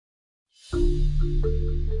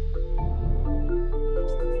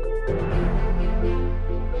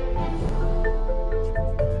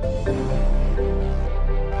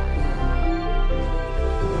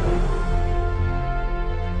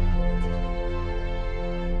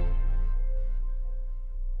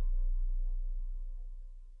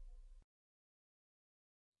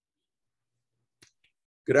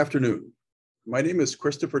Good afternoon. My name is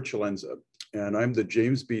Christopher Celenza, and I'm the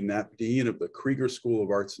James B. Knapp Dean of the Krieger School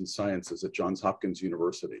of Arts and Sciences at Johns Hopkins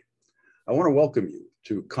University. I want to welcome you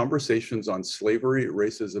to Conversations on Slavery,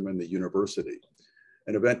 Racism, and the University,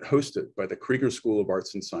 an event hosted by the Krieger School of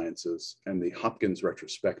Arts and Sciences and the Hopkins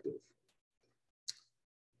Retrospective.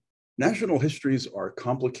 National histories are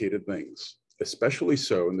complicated things, especially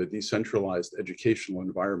so in the decentralized educational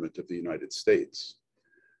environment of the United States.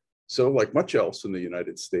 So, like much else in the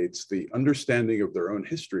United States, the understanding of their own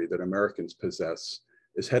history that Americans possess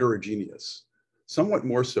is heterogeneous, somewhat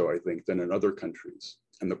more so, I think, than in other countries.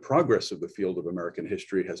 And the progress of the field of American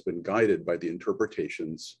history has been guided by the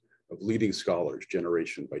interpretations of leading scholars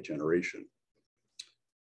generation by generation.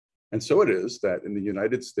 And so it is that in the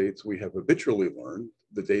United States, we have habitually learned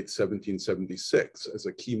the date 1776 as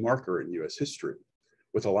a key marker in US history,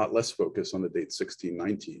 with a lot less focus on the date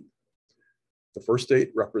 1619. The first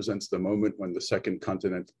date represents the moment when the Second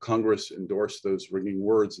Continental Congress endorsed those ringing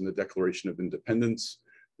words in the Declaration of Independence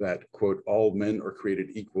that, quote, all men are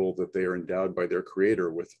created equal, that they are endowed by their creator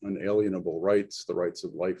with unalienable rights, the rights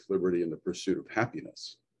of life, liberty, and the pursuit of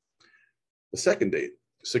happiness. The second date,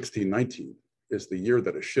 1619, is the year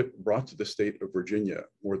that a ship brought to the state of Virginia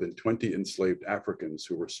more than 20 enslaved Africans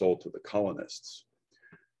who were sold to the colonists.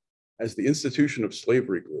 As the institution of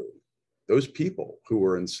slavery grew, those people who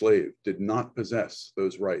were enslaved did not possess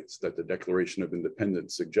those rights that the Declaration of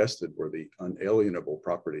Independence suggested were the unalienable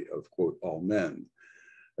property of, quote, all men,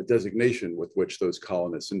 a designation with which those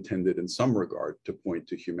colonists intended in some regard to point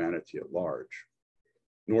to humanity at large.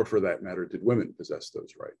 Nor for that matter did women possess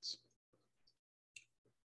those rights.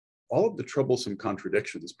 All of the troublesome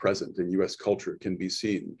contradictions present in US culture can be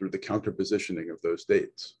seen through the counterpositioning of those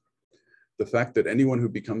dates. The fact that anyone who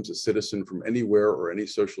becomes a citizen from anywhere or any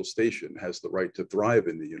social station has the right to thrive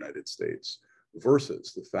in the United States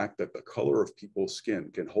versus the fact that the color of people's skin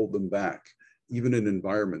can hold them back, even in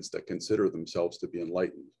environments that consider themselves to be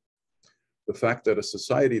enlightened. The fact that a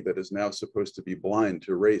society that is now supposed to be blind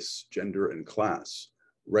to race, gender, and class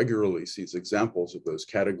regularly sees examples of those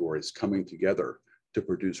categories coming together to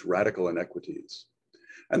produce radical inequities.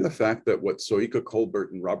 And the fact that what Soika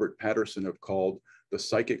Colbert and Robert Patterson have called the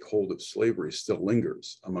psychic hold of slavery still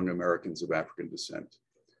lingers among Americans of African descent.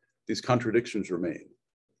 These contradictions remain.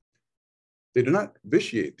 They do not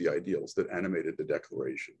vitiate the ideals that animated the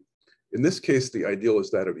Declaration. In this case, the ideal is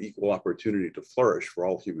that of equal opportunity to flourish for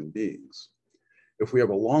all human beings. If we have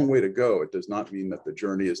a long way to go, it does not mean that the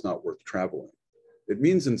journey is not worth traveling. It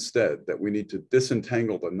means instead that we need to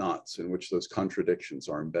disentangle the knots in which those contradictions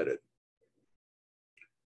are embedded.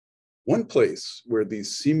 One place where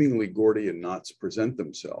these seemingly Gordian knots present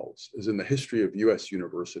themselves is in the history of US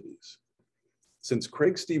universities. Since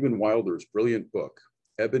Craig Stephen Wilder's brilliant book,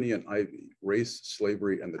 Ebony and Ivy, Race,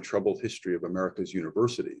 Slavery, and the Troubled History of America's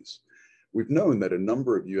Universities, we've known that a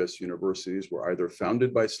number of US universities were either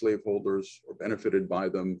founded by slaveholders or benefited by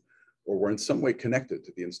them, or were in some way connected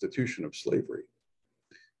to the institution of slavery.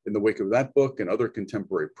 In the wake of that book and other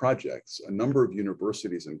contemporary projects, a number of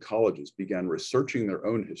universities and colleges began researching their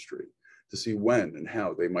own history to see when and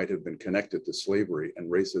how they might have been connected to slavery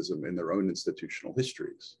and racism in their own institutional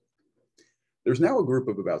histories. There's now a group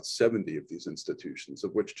of about 70 of these institutions,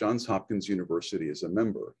 of which Johns Hopkins University is a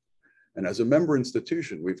member. And as a member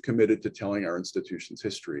institution, we've committed to telling our institution's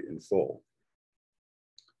history in full.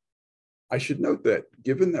 I should note that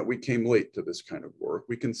given that we came late to this kind of work,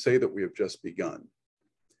 we can say that we have just begun.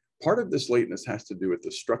 Part of this lateness has to do with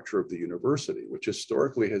the structure of the university, which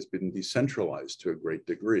historically has been decentralized to a great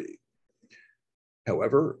degree.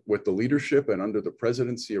 However, with the leadership and under the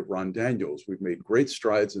presidency of Ron Daniels, we've made great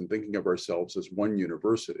strides in thinking of ourselves as one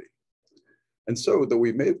university. And so, though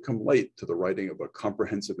we may have come late to the writing of a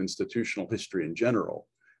comprehensive institutional history in general,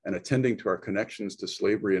 and attending to our connections to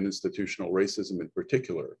slavery and institutional racism in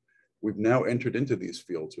particular, we've now entered into these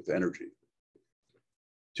fields with energy.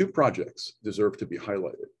 Two projects deserve to be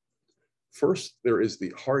highlighted. First, there is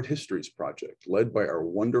the Hard Histories Project, led by our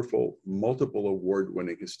wonderful, multiple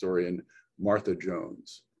award-winning historian, Martha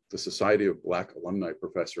Jones, the Society of Black Alumni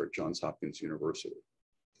Professor at Johns Hopkins University.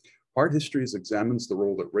 Hard Histories examines the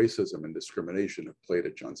role that racism and discrimination have played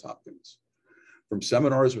at Johns Hopkins. From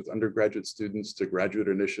seminars with undergraduate students to graduate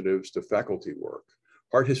initiatives to faculty work,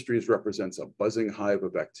 Hard Histories represents a buzzing hive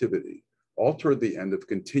of activity, all toward the end of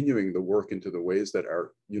continuing the work into the ways that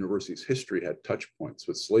our university's history had touch points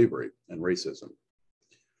with slavery and racism.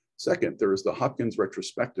 Second, there is the Hopkins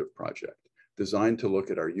Retrospective Project, designed to look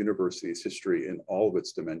at our university's history in all of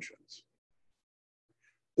its dimensions.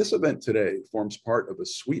 This event today forms part of a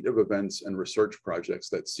suite of events and research projects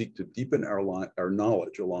that seek to deepen our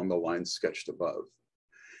knowledge along the lines sketched above.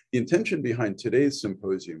 The intention behind today's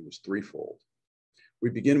symposium was threefold. We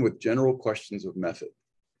begin with general questions of method.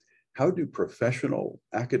 How do professional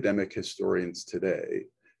academic historians today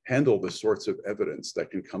handle the sorts of evidence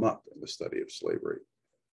that can come up in the study of slavery?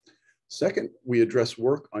 Second, we address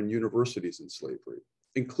work on universities and slavery,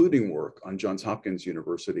 including work on Johns Hopkins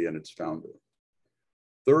University and its founder.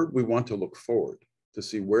 Third, we want to look forward to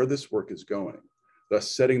see where this work is going, thus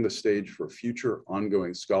setting the stage for future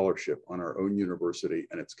ongoing scholarship on our own university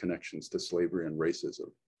and its connections to slavery and racism.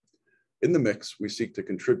 In the mix, we seek to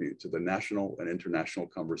contribute to the national and international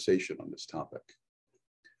conversation on this topic.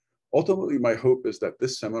 Ultimately, my hope is that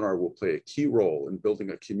this seminar will play a key role in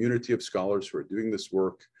building a community of scholars who are doing this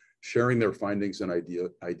work, sharing their findings and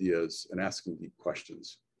ideas, and asking deep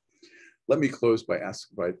questions. Let me close by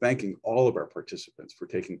thanking all of our participants for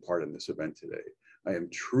taking part in this event today. I am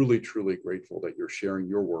truly, truly grateful that you're sharing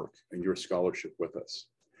your work and your scholarship with us.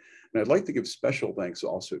 And I'd like to give special thanks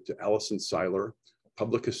also to Allison Seiler,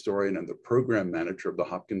 public historian and the program manager of the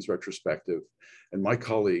Hopkins Retrospective, and my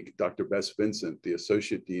colleague, Dr. Bess Vincent, the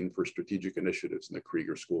Associate Dean for Strategic Initiatives in the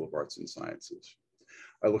Krieger School of Arts and Sciences.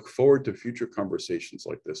 I look forward to future conversations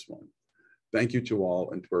like this one. Thank you to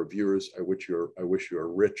all, and to our viewers, I wish you a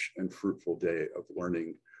rich and fruitful day of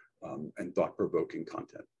learning and thought-provoking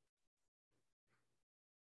content.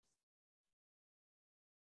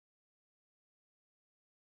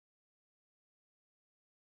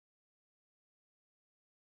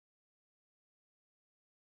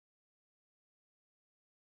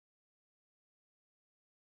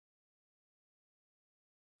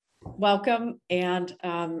 Welcome, and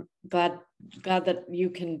glad that you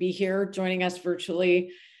can be here joining us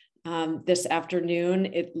virtually this afternoon.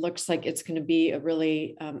 It looks like it's going to be a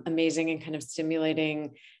really amazing and kind of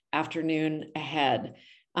stimulating afternoon ahead.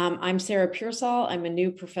 I'm Sarah Pearsall. I'm a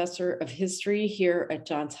new professor of history here at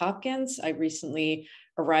Johns Hopkins. I recently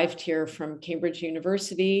arrived here from Cambridge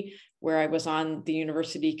University, where I was on the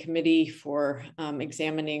university committee for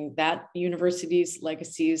examining that university's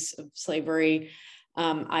legacies of slavery.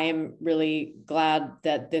 I am really glad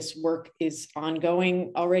that this work is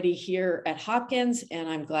ongoing already here at Hopkins, and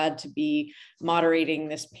I'm glad to be moderating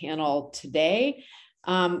this panel today.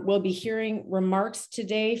 We'll be hearing remarks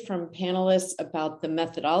today from panelists about the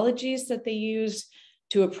methodologies that they use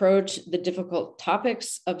to approach the difficult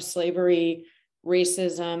topics of slavery,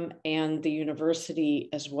 racism, and the university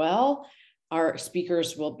as well. Our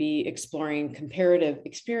speakers will be exploring comparative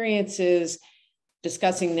experiences,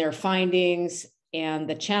 discussing their findings, and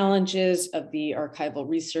the challenges of the archival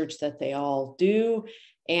research that they all do,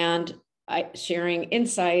 and sharing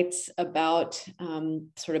insights about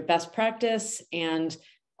sort of best practice and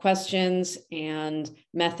questions and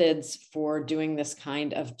methods for doing this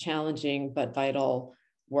kind of challenging but vital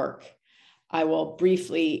work. I will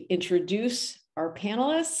briefly introduce our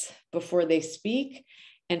panelists before they speak.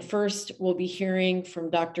 And first, we'll be hearing from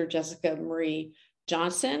Dr. Jessica Marie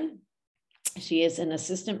Johnson. She is an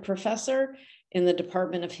assistant professor in the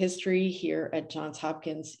Department of History here at Johns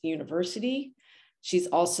Hopkins University. She's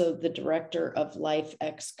also the director of Life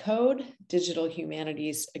X Code, Digital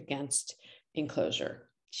Humanities Against Enclosure.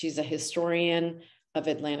 She's a historian of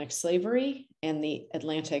Atlantic slavery and the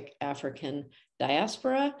Atlantic African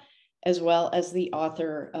diaspora, as well as the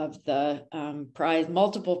author of the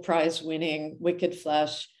multiple prize-winning Wicked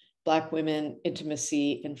Flesh, Black Women,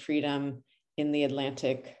 Intimacy, and Freedom in the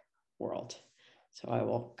Atlantic World. So I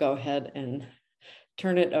will go ahead and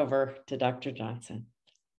turn it over to Dr. Johnson.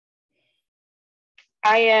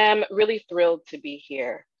 I am really thrilled to be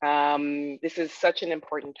here. This is such an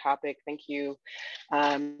important topic. Thank you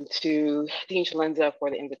to Dean Celenza for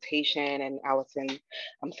the invitation, and Allison,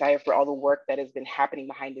 I'm sorry for all the work that has been happening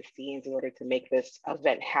behind the scenes in order to make this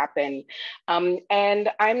event happen. And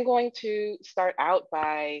I'm going to start out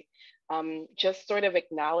by just sort of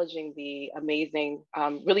acknowledging the amazing,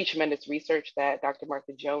 really tremendous research that Dr.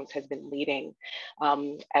 Martha Jones has been leading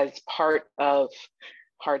as part of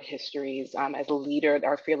Hard Histories, as a leader,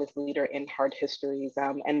 our fearless leader in Hard Histories,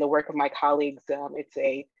 and the work of my colleagues. It's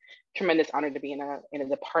a tremendous honor to be in a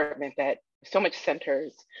department that so much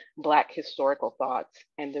centers Black historical thoughts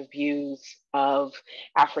and the views of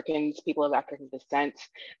Africans, people of African descent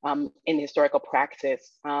in historical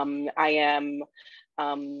praxis. I am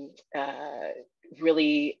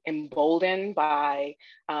really emboldened by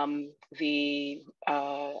the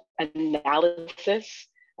analysis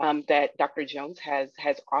that Dr. Jones has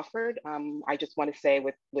offered. I just want to say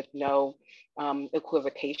with no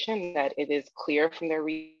equivocation that it is clear from their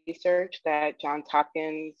research that Johns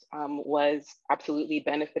Hopkins was absolutely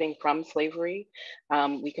benefiting from slavery.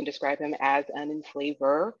 We can describe him as an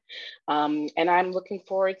enslaver. And I'm looking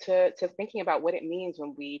forward to thinking about what it means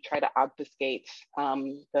when we try to obfuscate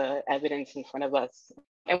the evidence in front of us.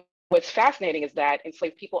 And what's fascinating is that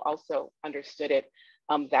enslaved people also understood it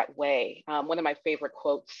that way. One of my favorite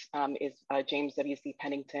quotes is James W.C.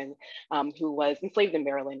 Pennington, who was enslaved in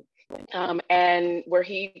Maryland, and where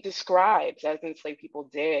he describes, as enslaved people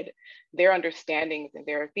did, their understandings and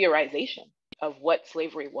their theorization of what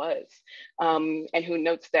slavery was, and who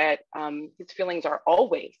notes that his feelings are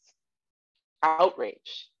always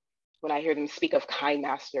outrage when I hear them speak of kind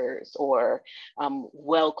masters or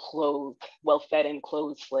well-clothed, well-fed and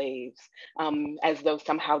clothed slaves, as though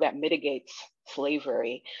somehow that mitigates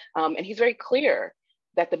slavery. And he's very clear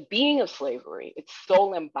that the being of slavery, its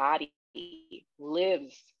soul and body,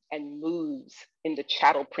 lives and moves in the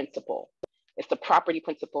chattel principle. It's the property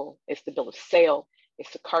principle, it's the bill of sale,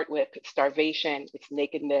 it's the cart whip, it's starvation, it's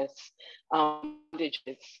nakedness,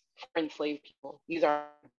 bondages for enslaved people. These are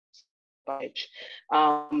bondage.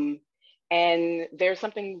 And there's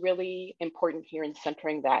something really important here in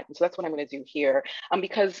centering that. And so that's what I'm going to do here,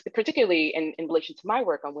 because particularly in relation to my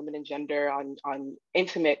work on women and gender, on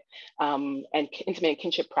intimate and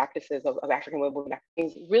kinship practices of African women,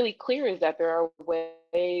 it's really clear is that there are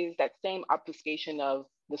ways that same obfuscation of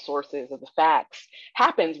the sources of the facts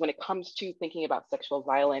happens when it comes to thinking about sexual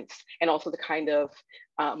violence and also the kind of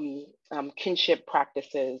kinship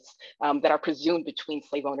practices that are presumed between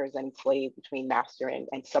slave owners and enslaved, between master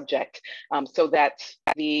and subject, so that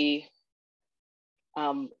the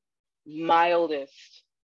mildest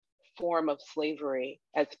form of slavery,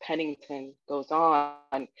 as Pennington goes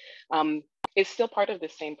on, is still part of the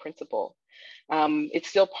same principle. It's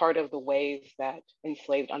still part of the ways that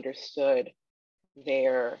enslaved understood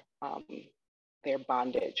their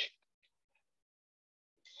bondage.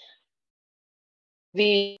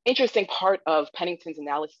 The interesting part of Pennington's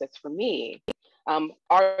analysis for me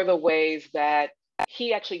are the ways that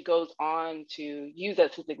he actually goes on to use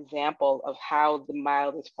as his example of how the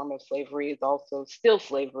mildest form of slavery is also still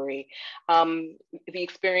slavery, the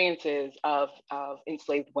experiences of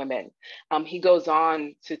enslaved women. He goes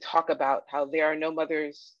on to talk about how there are no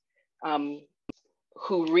mothers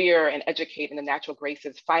who rear and educate in the natural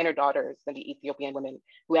graces finer daughters than the Ethiopian women,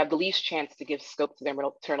 who have the least chance to give scope to their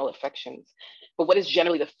maternal affections. But what is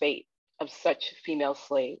generally the fate of such female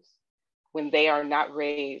slaves when they are not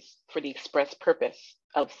raised for the express purpose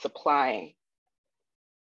of supplying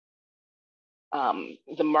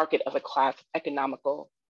the market of a class of economical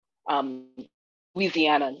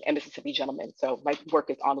Louisiana and Mississippi gentlemen? So my work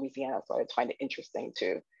is on Louisiana, so I find it interesting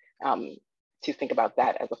to think about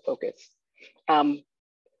that as a focus.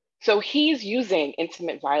 So he's using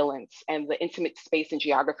intimate violence and the intimate space and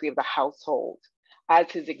geography of the household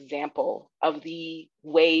as his example of the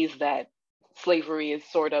ways that slavery is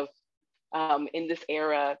sort of in this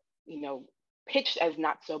era, pitched as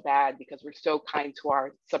not so bad because we're so kind to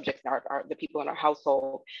our subjects and the people in our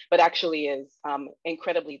household, but actually is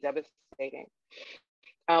incredibly devastating.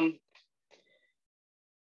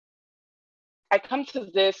 I come to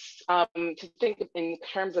this to think in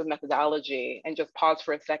terms of methodology and just pause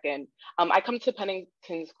for a second. I come to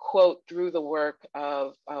Pennington's quote through the work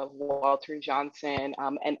of Walter Johnson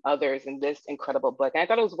and others in this incredible book. And I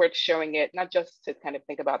thought it was worth showing it, not just to kind of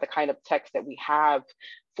think about the kind of text that we have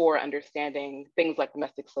for understanding things like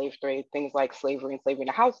domestic slave trade, things like slavery and slavery in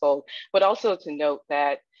the household, but also to note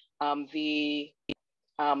that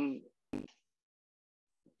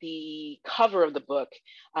the cover of the book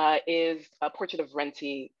is a portrait of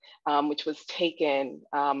Renty, which was taken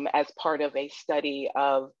as part of a study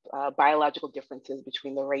of biological differences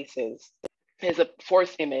between the races. Is a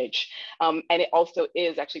forced image. And it also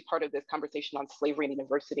is actually part of this conversation on slavery in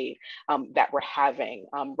university that we're having.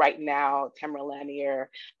 Right now, Tamara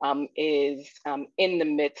Lanier is in the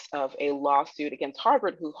midst of a lawsuit against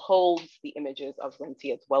Harvard, who holds the images of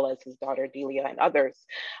Renty as well as his daughter Delia and others.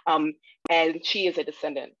 And she is a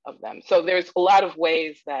descendant of them. So there's a lot of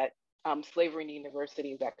ways that slavery in the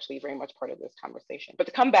university is actually very much part of this conversation. But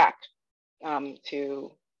to come back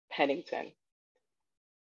to Pennington,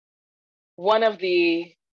 one of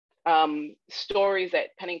the stories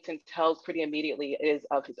that Pennington tells pretty immediately is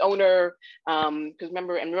of his owner, because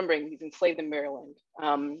remembering he's enslaved in Maryland.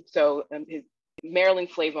 His Maryland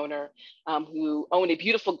slave owner who owned a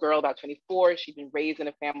beautiful girl, about 24. She'd been raised in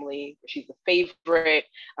a family where she's the favorite.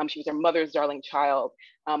 She was her mother's darling child.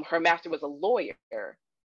 Her master was a lawyer,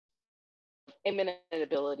 eminent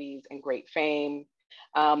abilities and great fame.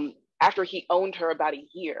 After he owned her about a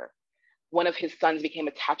year, one of his sons became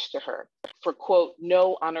attached to her for, quote,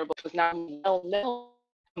 no honorable, was not well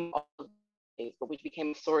known, but which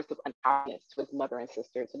became a source of unhappiness to his mother and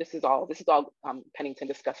sisters. So this is all Pennington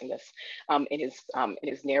discussing this in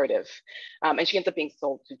his narrative. And she ends up being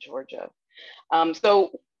sold to Georgia.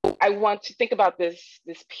 So I want to think about this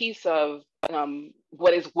piece of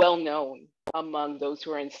what is well known among those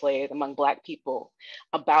who are enslaved, among Black people,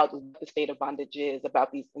 about what the state of bondage is,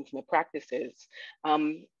 about these intimate practices.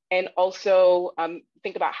 And also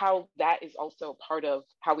think about how that is also part of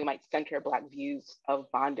how we might center Black views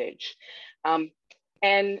of bondage.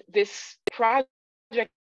 And this project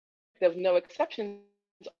of No Exceptions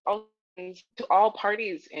also to all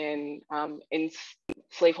parties in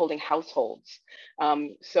slaveholding households.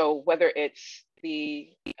 So whether it's the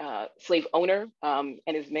slave owner and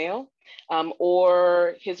his male,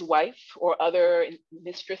 or his wife or other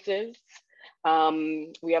mistresses.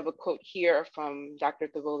 We have a quote here from Dr.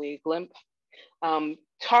 Thavoli Glimp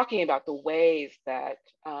talking about the ways that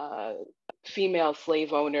female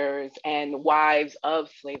slave owners and wives of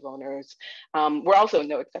slave owners were also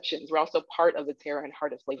no exceptions. We're also part of the terror and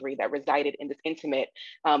heart of slavery that resided in this intimate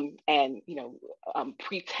and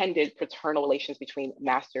pretended fraternal relations between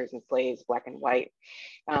masters and slaves, Black and white.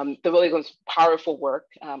 The really powerful work,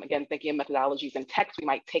 again, thinking of methodologies and texts we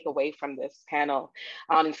might take away from this panel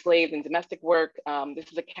on enslaved and domestic work.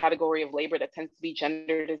 This is a category of labor that tends to be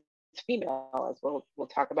gendered as female, as we'll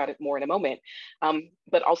talk about it more in a moment,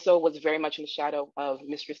 but also was very much in the shadow of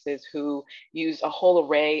mistresses who used a whole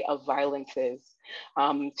array of violences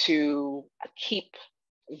to keep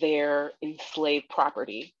their enslaved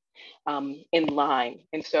property in line.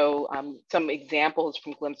 And so some examples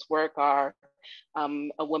from Glimp's work are a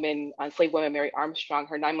enslaved woman, Mary Armstrong,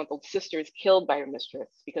 her 9-month-old sister is killed by her mistress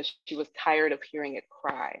because she was tired of hearing it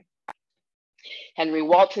cry. Henry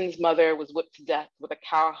Walton's mother was whipped to death with a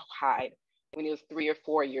cowhide when he was 3 or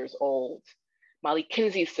 4 years old. Molly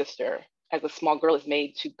Kinsey's sister, as a small girl, is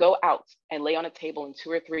made to go out and lay on a table, and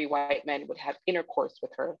 2 or 3 white men would have intercourse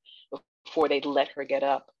with her before they'd let her get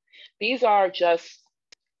up. These are just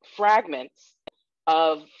fragments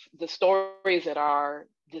of the stories that are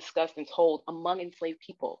discussed and told among enslaved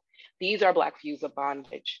people. These are Black views of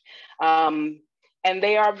bondage. And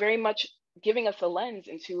they are very much giving us a lens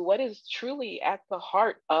into what is truly at the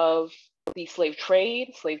heart of the slave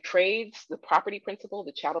trades, the property principle,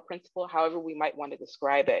 the chattel principle, however we might want to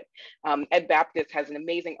describe it. Ed Baptist has an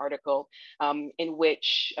amazing article in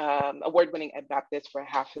which award-winning Ed Baptist for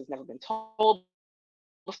Half Has Never Been Told.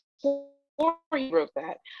 Before he wrote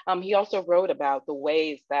that, he also wrote about the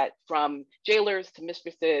ways that from jailers to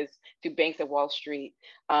mistresses to banks at Wall Street,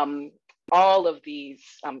 all of these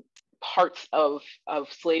parts of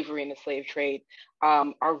slavery and the slave trade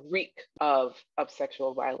are reek of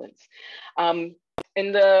sexual violence. In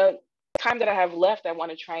the time that I have left, I want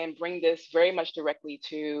to try and bring this very much directly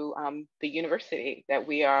to the university that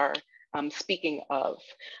we are speaking of,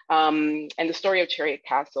 and the story of Chariot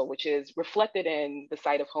Castle, which is reflected in the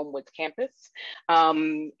site of Homewood's campus,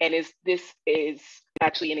 and this is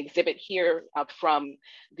actually an exhibit here from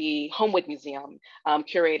the Homewood Museum,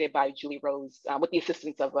 curated by Julie Rose, with the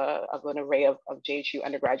assistance of an array of JHU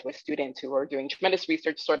undergraduate students who are doing tremendous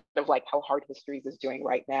research, sort of like how Hard Histories is doing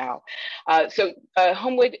right now. So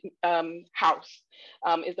Homewood House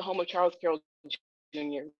is the home of Charles Carroll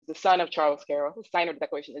Jr., the son of Charles Carroll, who signed the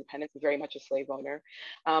Declaration of Independence, very much a slave owner.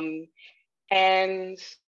 And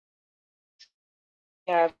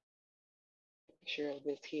I have a picture of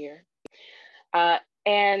this here.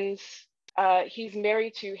 And he's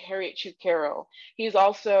married to Harriet Chute Carroll. He's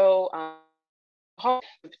also home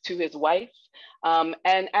to his wife.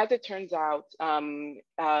 And as it turns out,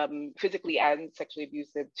 physically and sexually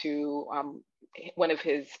abusive to one of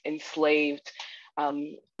his enslaved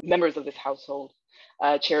members of this household,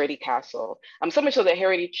 Charity Castle. So much so that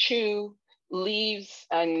Harriet Chute leaves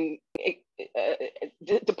and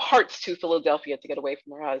departs to Philadelphia to get away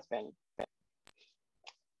from her husband.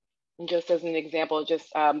 And just as an example,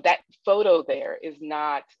 just that photo there is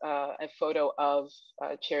not a photo of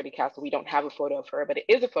Charity Castle. We don't have a photo of her, but it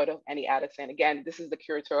is a photo of Annie Addison. Again, this is the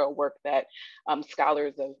curatorial work that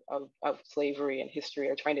scholars of slavery and history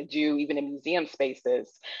are trying to do, even in museum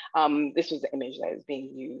spaces. This was the image that is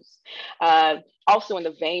being used. Also in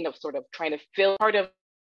the vein of sort of trying to fill part of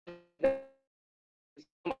the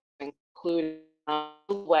include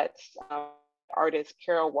silhouettes, artist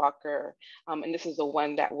Carol Walker, and this is the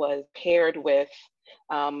one that was paired with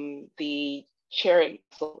the Chariot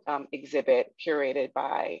exhibit curated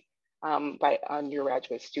by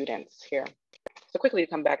undergraduate students here. So quickly to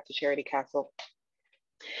come back to Charity Castle.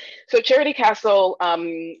 So Charity Castle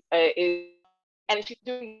is, and she's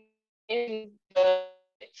doing in the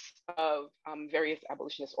midst of various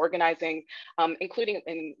abolitionist organizing, including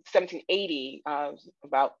in 1780,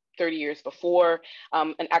 about 30 years before,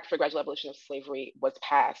 an act for gradual abolition of slavery was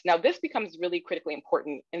passed. Now, this becomes really critically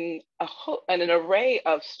important in an array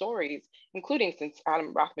of stories, including, since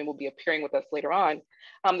Adam Rothman will be appearing with us later on,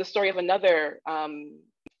 the story of another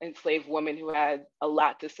enslaved woman who had a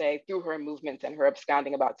lot to say through her movements and her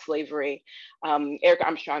absconding about slavery. Erica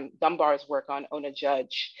Armstrong Dunbar's work on Ona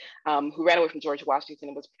Judge, who ran away from George Washington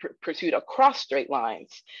and was pursued across straight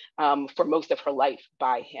lines for most of her life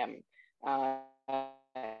by him.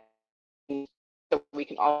 So we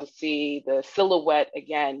can also see the silhouette,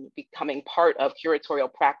 again, becoming part of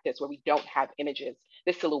curatorial practice where we don't have images.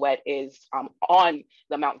 This silhouette is on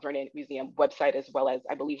the Mount Vernon Museum website, as well as,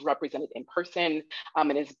 I believe, represented in person,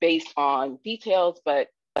 and is based on details, but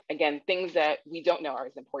again, things that we don't know are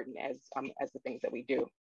as important as the things that we do.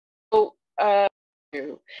 So,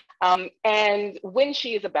 and when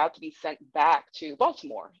she is about to be sent back to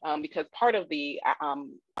Baltimore, because part of the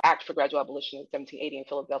Act for Gradual Abolition in 1780 in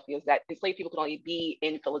Philadelphia is that enslaved people could only be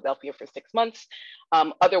in Philadelphia for 6 months.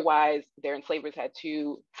 Otherwise, their enslavers had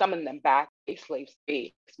to summon them back, a slave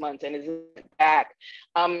 6 months, and is back.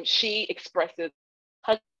 She expresses,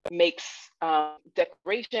 makes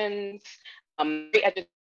declarations,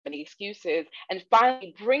 many excuses, and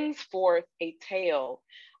finally brings forth a tale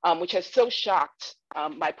which has so shocked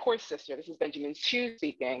my poor sister, this is Benjamin Chew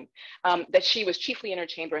speaking, that she was chiefly in her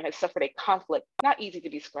chamber and has suffered a conflict not easy to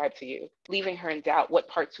describe to you, leaving her in doubt what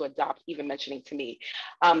part to adopt, even mentioning to me.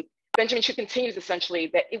 Benjamin Chew continues essentially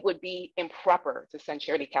that it would be improper to send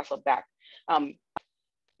Charity Castle back.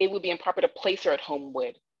 It would be improper to place her at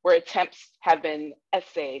Homewood, where attempts have been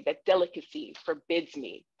essayed that delicacy forbids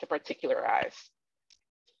me to particularize.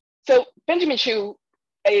 So Benjamin Chew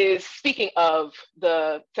is speaking of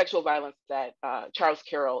the sexual violence that Charles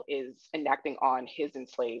Carroll is enacting on his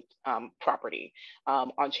enslaved property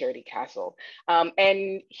on Charity Castle.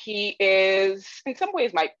 And he is, in some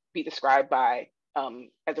ways, might be described by,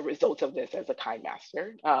 as a result of this, as a kind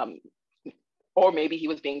master, or maybe he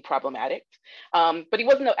was being problematic, but he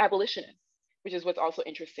wasn't an abolitionist, which is what's also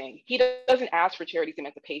interesting. He doesn't ask for Charity's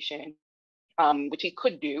emancipation, which he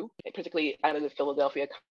could do, particularly out of the Philadelphia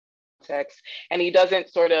context, and he doesn't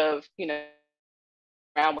sort of,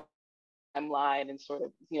 around timeline and sort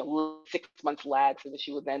of, 6 months lag so that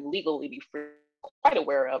she would then legally be free, quite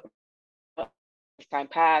aware of as time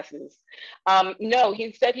passes. No,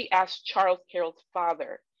 instead he asked Charles Carroll's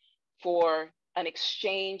father for an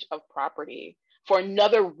exchange of property for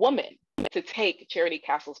another woman to take Charity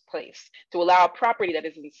Castle's place, to allow property that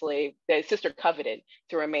is enslaved, that his sister coveted,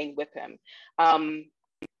 to remain with him.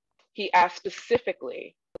 He asked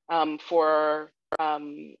specifically for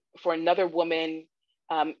another woman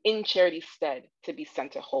in Charity's stead to be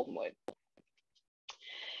sent to Homewood.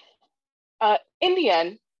 In the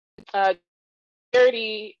end,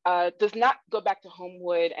 Charity does not go back to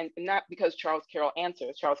Homewood, and not because Charles Carroll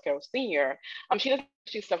answers, Charles Carroll Sr.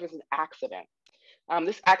 She suffers an accident.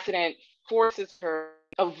 This accident forces her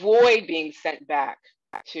to avoid being sent back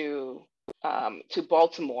to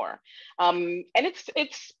Baltimore, and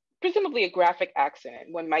it's presumably a graphic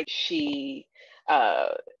accident. One might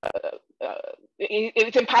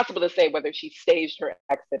it's impossible to say whether she staged her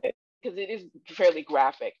accident, because it is fairly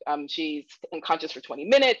graphic. She's unconscious for 20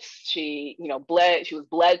 minutes. She, bled. She was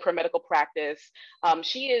bled per medical practice.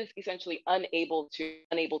 She is essentially unable to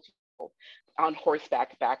go on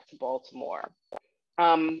horseback back to Baltimore.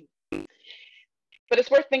 But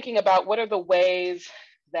it's worth thinking about what are the ways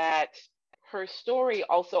that her story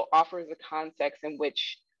also offers a context in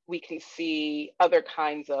which we can see other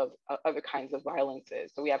kinds of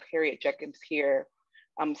violences. So we have Harriet Jacobs here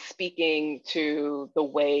speaking to the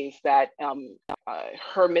ways that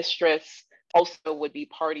her mistress also would be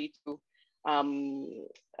party to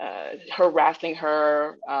harassing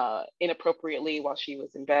her inappropriately while she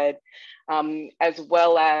was in bed, as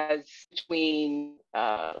well as between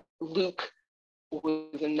Luke, who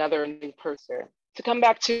was another new person. To come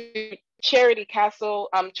back to Charity Castle,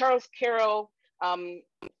 Charles Carroll,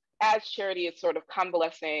 as Charity is sort of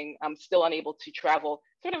convalescing, still unable to travel,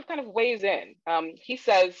 kind of weighs in. He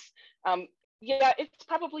says, yeah, it's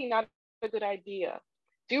probably not a good idea.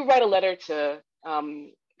 Do write a letter to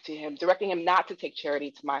him, directing him not to take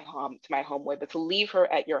Charity to my Homewood, but to leave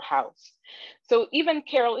her at your house. So even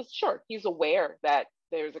Carroll is sure, he's aware that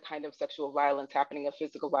there's a kind of sexual violence happening, a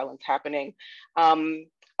physical violence happening.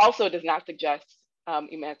 Also does not suggest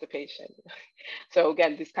emancipation. So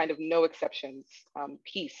again, this kind of no exceptions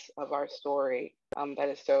piece of our story that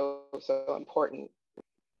is so important.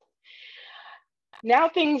 Now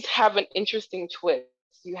things have an interesting twist.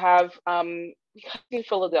 You have, in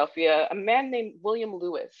Philadelphia, a man named William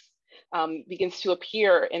Lewis begins to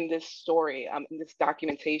appear in this story, in this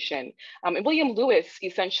documentation. And William Lewis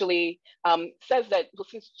essentially says that, well,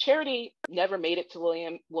 since Charity never made it to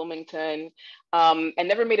Wilmington and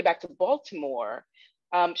never made it back to Baltimore,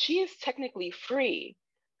 she is technically free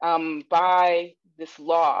by this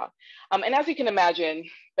law. And as you can imagine,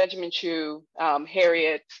 Benjamin Chew,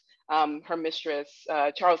 Harriet, her mistress,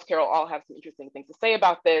 Charles Carroll, all have some interesting things to say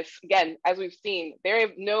about this. Again, as we've seen, they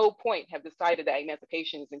at no point have decided that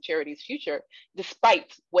emancipation is in Charity's future,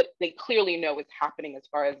 despite what they clearly know is happening as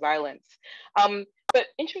far as violence. But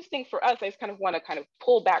interesting for us, I just kind of want to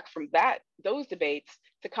pull back from those debates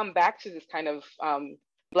to come back to this kind of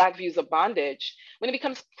Black views of bondage. When it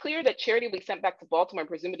becomes clear that Charity will be sent back to Baltimore and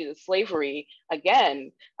presumably to slavery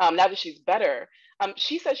again, now that she's better,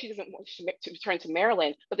 she says she doesn't want to return to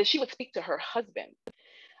Maryland, but that she would speak to her husband.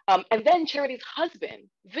 And then Charity's husband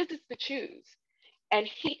visits the Chews, and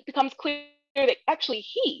it becomes clear that actually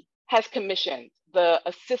he has commissioned the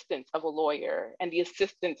assistance of a lawyer and the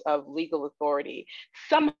assistance of legal authority.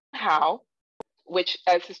 Somehow, which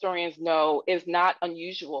as historians know is not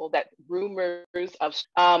unusual, that rumors of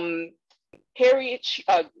Charity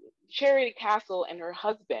Castle and her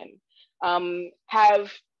husband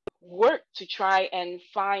have worked to try and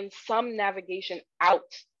find some navigation out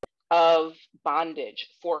of bondage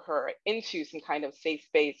for her into some kind of safe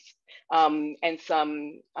space and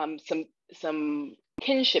some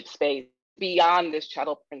kinship space beyond this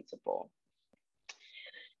chattel principle.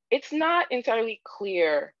 It's not entirely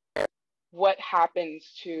clear what happens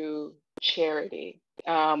to Charity.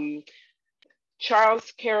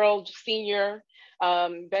 Charles Carroll Sr.,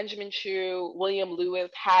 Benjamin Chew, William Lewis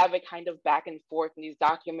have a kind of back and forth in these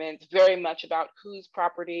documents, very much about whose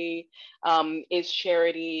property is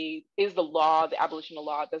Charity, is the law, the abolition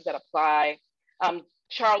law, does that apply?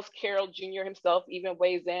 Charles Carroll Jr. himself even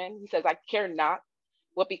weighs in. He says, "I care not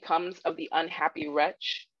what becomes of the unhappy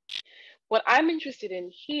wretch." What I'm interested in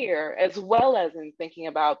here, as well as in thinking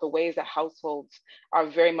about the ways that households are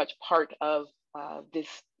very much part of this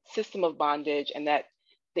system of bondage, and that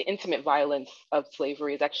the intimate violence of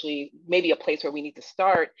slavery is actually maybe a place where we need to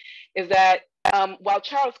start, is that while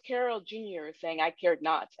Charles Carroll Jr. is saying, "I cared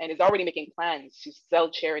not," and is already making plans to sell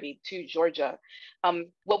Charity to Georgia,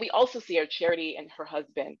 what we also see are Charity and her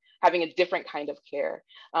husband having a different kind of care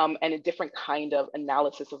and a different kind of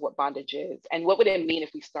analysis of what bondage is. And what would it mean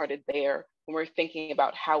if we started there when we're thinking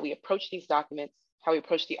about how we approach these documents, how we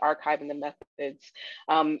approach the archive and the methods,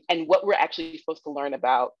 and what we're actually supposed to learn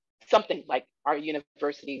about something like our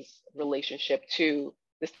university's relationship to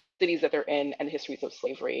the cities that they're in and the histories of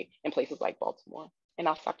slavery in places like Baltimore. And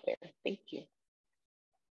I'll stop there. Thank you.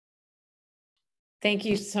 Thank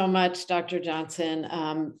you so much, Dr.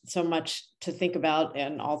 Johnson. So much to think about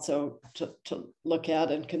and also to look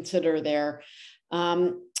at and consider there.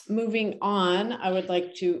 Moving on, I would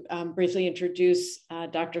like to briefly introduce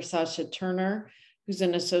Dr. Sasha Turner, who's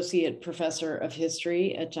an associate professor of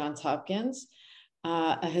history at Johns Hopkins,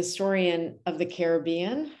 a historian of the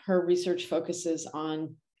Caribbean. Her research focuses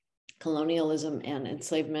on colonialism and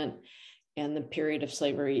enslavement and the period of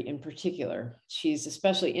slavery in particular. She's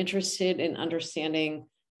especially interested in understanding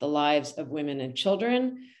the lives of women and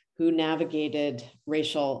children who navigated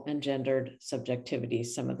racial and gendered subjectivities,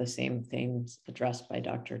 some of the same themes addressed by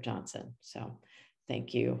Dr. Johnson. So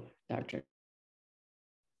thank you, Dr.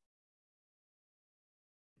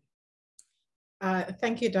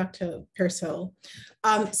 Thank you, Dr. Purcell.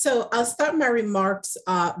 So I'll start my remarks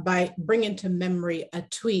by bringing to memory a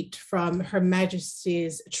tweet from Her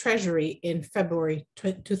Majesty's Treasury in February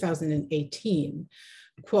 2018.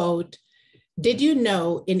 Quote, "Did you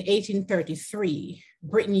know in 1833,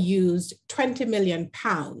 Britain used 20 million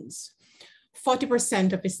pounds,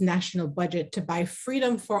 40% of its national budget, to buy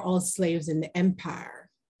freedom for all slaves in the empire?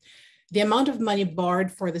 The amount of money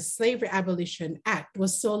borrowed for the Slavery Abolition Act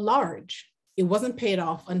was so large, it wasn't paid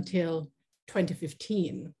off until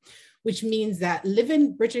 2015, which means that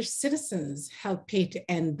living British citizens helped pay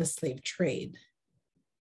to end the slave trade,"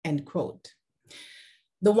 end quote.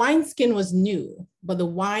 The wineskin was new, but the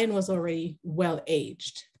wine was already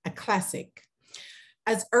well-aged, a classic.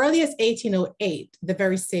 As early as 1808, the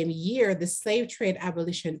very same year the Slave Trade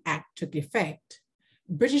Abolition Act took effect,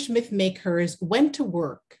 British myth makers went to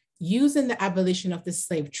work using the abolition of the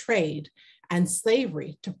slave trade and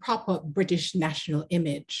slavery to prop up British national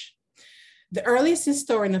image. The earliest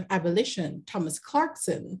historian of abolition, Thomas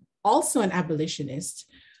Clarkson, also an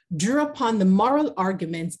abolitionist, drew upon the moral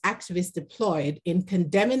arguments activists deployed in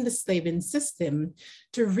condemning the slaving system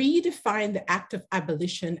to redefine the act of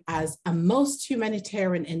abolition as a most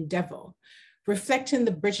humanitarian endeavor, reflecting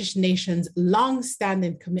the British nation's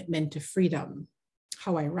long-standing commitment to freedom.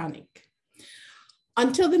 How ironic.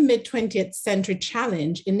 Until the mid-20th century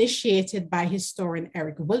challenge initiated by historian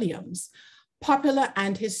Eric Williams, popular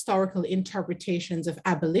and historical interpretations of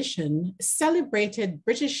abolition celebrated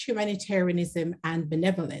British humanitarianism and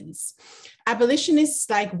benevolence. Abolitionists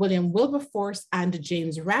like William Wilberforce and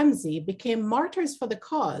James Ramsay became martyrs for the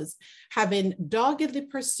cause, having doggedly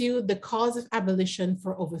pursued the cause of abolition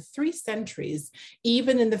for over 3 centuries,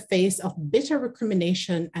 even in the face of bitter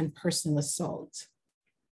recrimination and personal assault.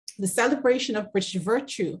 The celebration of British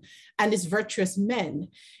virtue and its virtuous men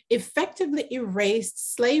effectively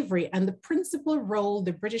erased slavery and the principal role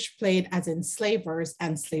the British played as enslavers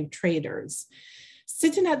and slave traders.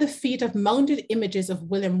 Sitting at the feet of mounted images of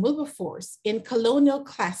William Wilberforce in colonial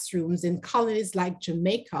classrooms in colonies like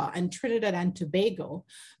Jamaica and Trinidad and Tobago,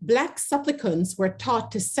 Black supplicants were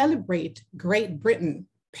taught to celebrate Great Britain,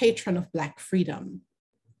 patron of Black freedom.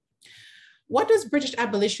 What does British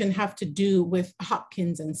abolition have to do with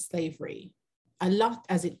Hopkins and slavery? A lot,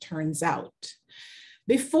 as it turns out.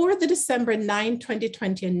 Before the December 9,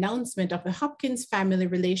 2020 announcement of the Hopkins family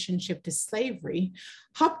relationship to slavery,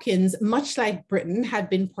 Hopkins, much like Britain, had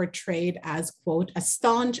been portrayed as, quote, a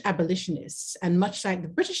staunch abolitionist, and much like the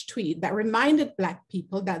British tweet that reminded Black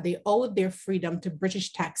people that they owed their freedom to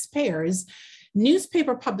British taxpayers,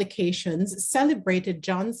 newspaper publications celebrated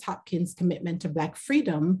Johns Hopkins' commitment to Black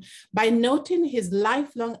freedom by noting his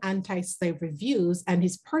lifelong anti-slavery views and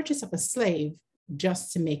his purchase of a slave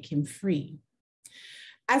just to make him free.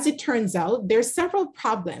 As it turns out, there are several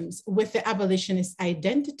problems with the abolitionist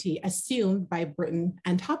identity assumed by Britain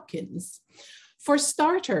and Hopkins. For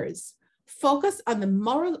starters, focus on the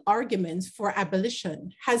moral arguments for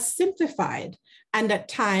abolition has simplified and at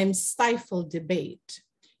times stifled debate.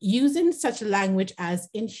 Using such language as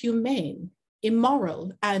inhumane,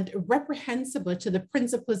 immoral, and reprehensible to the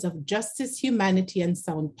principles of justice, humanity, and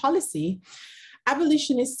sound policy,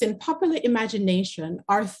 abolitionists in popular imagination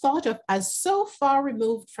are thought of as so far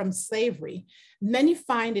removed from slavery, many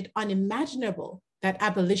find it unimaginable that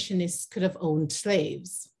abolitionists could have owned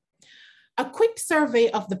slaves. A quick survey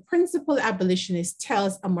of the principal abolitionists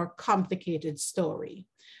tells a more complicated story.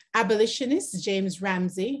 Abolitionist James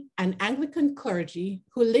Ramsay, an Anglican clergy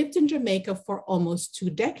who lived in Jamaica for almost 2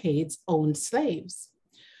 decades, owned slaves.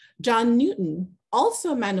 John Newton,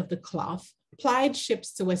 also a man of the cloth, plied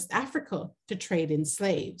ships to West Africa to trade in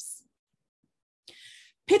slaves.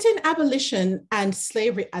 Pitting abolition and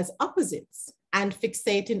slavery as opposites and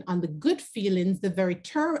fixating on the good feelings the very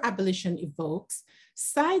term abolition evokes,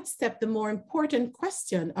 sidestep the more important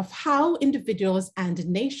question of how individuals and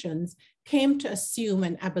nations came to assume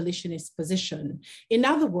an abolitionist position. In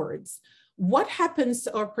other words, what happens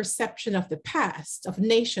to our perception of the past, of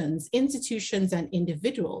nations, institutions, and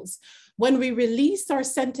individuals when we release our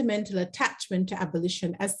sentimental attachment to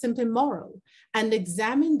abolition as simply moral and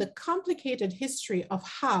examine the complicated history of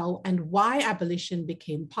how and why abolition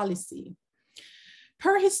became policy?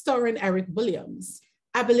 Per historian Eric Williams,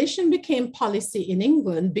 abolition became policy in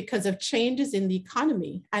England because of changes in the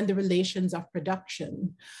economy and the relations of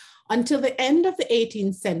production. Until the end of the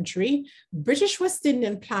 18th century, British West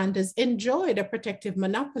Indian planters enjoyed a protective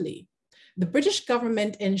monopoly. The British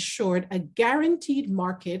government ensured a guaranteed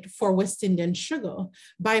market for West Indian sugar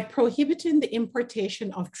by prohibiting the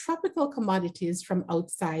importation of tropical commodities from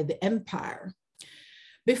outside the empire.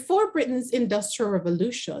 Before Britain's Industrial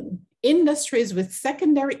Revolution, industries with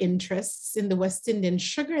secondary interests in the West Indian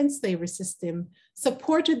sugar and slavery system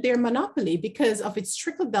supported their monopoly because of its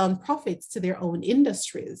trickle-down profits to their own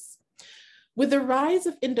industries. With the rise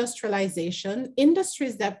of industrialization,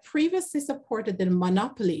 industries that previously supported the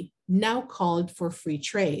monopoly now called for free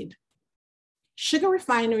trade. Sugar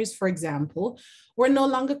refineries, for example, were no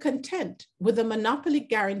longer content with the monopoly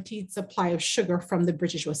guaranteed supply of sugar from the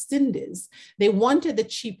British West Indies. They wanted the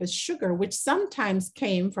cheapest sugar, which sometimes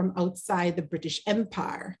came from outside the British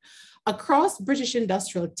Empire. Across British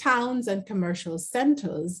industrial towns and commercial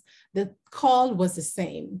centers, the call was the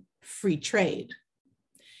same: free trade.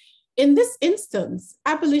 In this instance,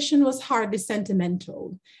 abolition was hardly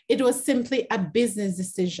sentimental. It was simply a business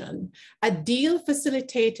decision, a deal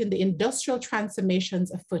facilitating the industrial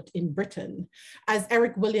transformations afoot in Britain. As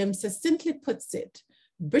Eric Williams succinctly puts it,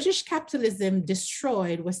 British capitalism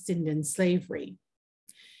destroyed West Indian slavery.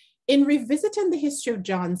 In revisiting the history of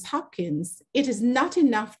Johns Hopkins, it is not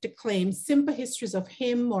enough to claim simple histories of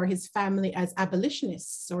him or his family as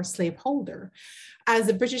abolitionists or slaveholder. As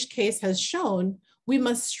the British case has shown, we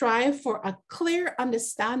must strive for a clear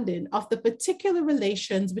understanding of the particular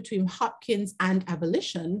relations between Hopkins and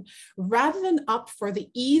abolition, rather than opt for the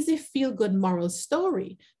easy feel-good moral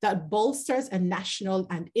story that bolsters a national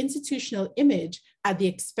and institutional image at the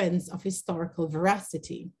expense of historical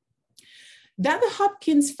veracity. That the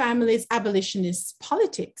Hopkins family's abolitionist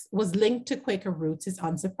politics was linked to Quaker roots is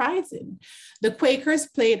unsurprising. The Quakers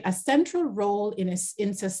played a central role in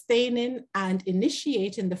sustaining and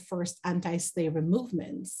initiating the first anti-slavery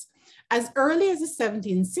movements. As early as the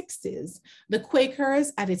 1760s, the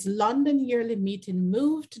Quakers at its London yearly meeting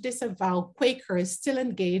moved to disavow Quakers still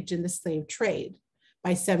engaged in the slave trade.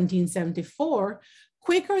 By 1774,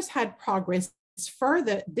 Quakers had progressed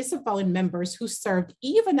further disavowing members who served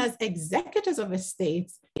even as executors of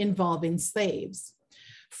estates involving slaves.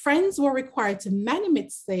 Friends were required to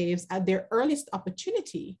manumit slaves at their earliest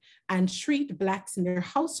opportunity and treat Blacks in their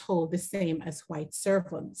household the same as white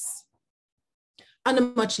servants. On a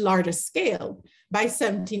much larger scale, by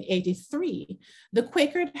 1783, the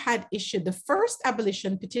Quakers had issued the first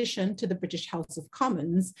abolition petition to the British House of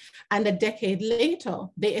Commons, and a decade later,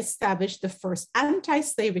 they established the first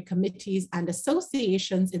anti-slavery committees and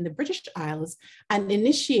associations in the British Isles and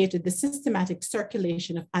initiated the systematic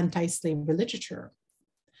circulation of anti-slavery literature.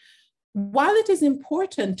 While it is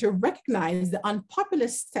important to recognize the unpopular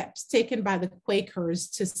steps taken by the Quakers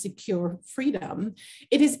to secure freedom,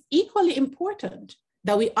 it is equally important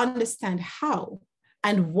that we understand how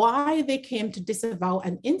and why they came to disavow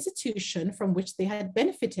an institution from which they had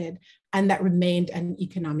benefited and that remained an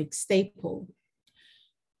economic staple.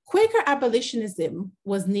 Quaker abolitionism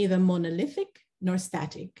was neither monolithic nor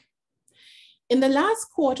static. In the last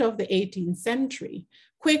quarter of the 18th century,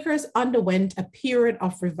 Quakers underwent a period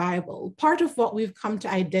of revival, part of what we've come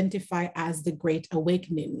to identify as the Great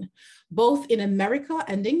Awakening. Both in America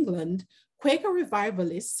and England, Quaker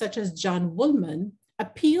revivalists such as John Woolman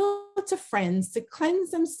appealed to friends to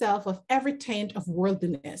cleanse themselves of every taint of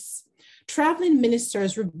worldliness. Traveling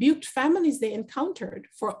ministers rebuked families they encountered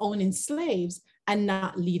for owning slaves and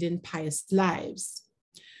not leading pious lives.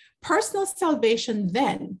 Personal salvation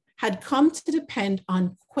then had come to depend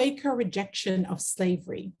on Quaker rejection of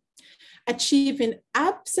slavery. Achieving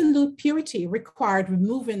absolute purity required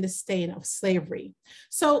removing the stain of slavery.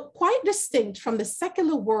 So quite distinct from the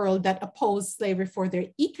secular world that opposed slavery for their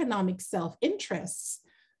economic self-interests,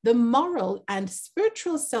 the moral and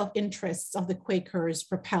spiritual self-interests of the Quakers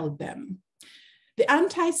propelled them. The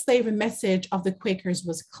anti-slavery message of the Quakers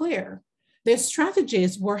was clear. Their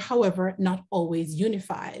strategies were, however, not always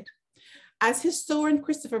unified. As historian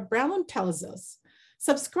Christopher Brown tells us,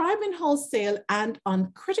 subscribing wholesale and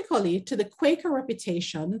uncritically to the Quaker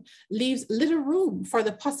reputation leaves little room for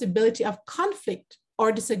the possibility of conflict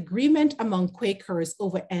or disagreement among Quakers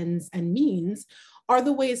over ends and means, or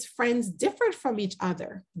the ways friends differed from each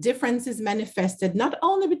other. Differences manifested not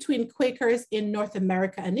only between Quakers in North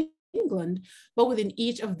America and England, but within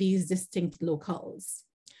each of these distinct locales.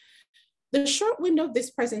 The short window of this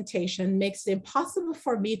presentation makes it impossible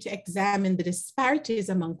for me to examine the disparities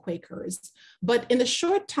among Quakers, but in the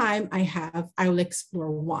short time I have, I will explore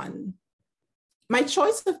one. My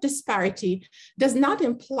choice of disparity does not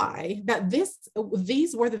imply that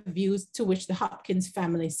these were the views to which the Hopkins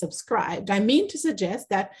family subscribed. I mean to suggest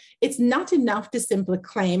that it's not enough to simply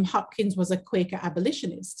claim Hopkins was a Quaker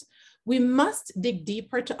abolitionist. We must dig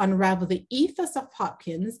deeper to unravel the ethos of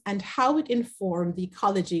Hopkins and how it informed the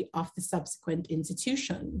ecology of the subsequent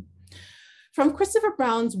institution. From Christopher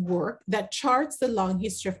Brown's work that charts the long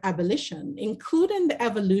history of abolition, including the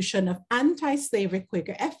evolution of anti-slavery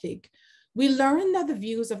Quaker ethic, we learn that the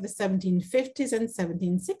views of the 1750s and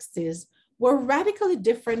 1760s were radically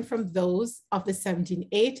different from those of the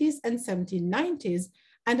 1780s and 1790s,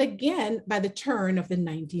 and again by the turn of the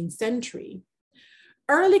 19th century.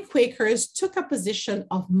 Early Quakers took a position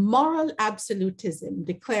of moral absolutism,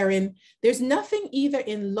 declaring there's nothing either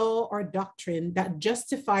in law or doctrine that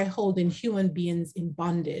justify holding human beings in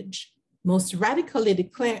bondage. Most radically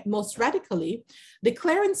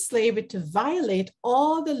declaring slavery to violate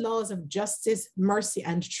all the laws of justice, mercy,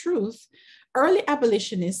 and truth, early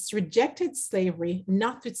abolitionists rejected slavery,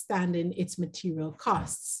 notwithstanding its material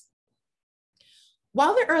costs.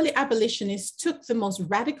 While the early abolitionists took the most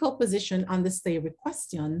radical position on the slavery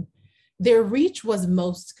question, their reach was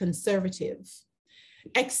most conservative.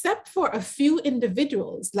 Except for a few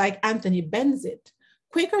individuals like Anthony Benzitt,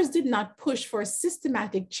 Quakers did not push for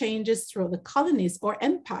systematic changes through the colonies or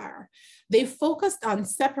empire. They focused on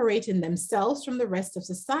separating themselves from the rest of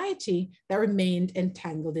society that remained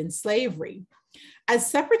entangled in slavery. As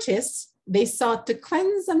separatists, they sought to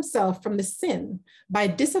cleanse themselves from the sin by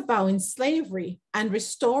disavowing slavery and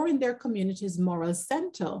restoring their community's moral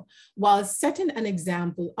center while setting an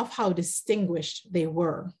example of how distinguished they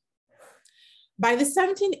were. By the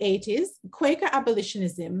 1780s, Quaker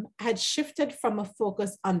abolitionism had shifted from a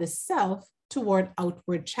focus on the self toward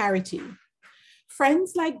outward charity.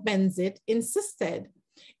 Friends like Benzitt insisted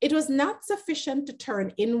it was not sufficient to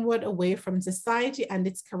turn inward away from society and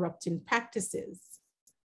its corrupting practices.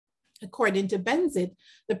 According to Benzitt,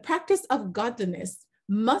 the practice of godliness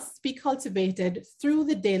must be cultivated through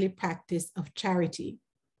the daily practice of charity.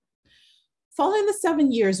 Following the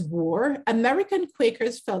 7 Years' War, American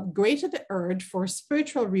Quakers felt greater the urge for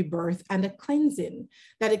spiritual rebirth and a cleansing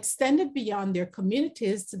that extended beyond their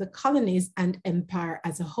communities to the colonies and empire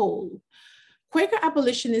as a whole. Quaker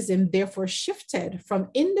abolitionism therefore shifted from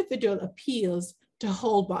individual appeals to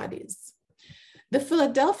whole bodies. The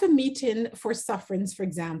Philadelphia Meeting for Sufferings, for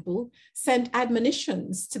example, sent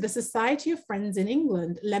admonitions to the Society of Friends in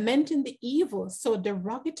England, lamenting the evil so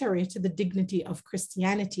derogatory to the dignity of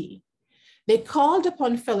Christianity. They called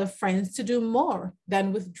upon fellow friends to do more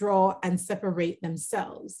than withdraw and separate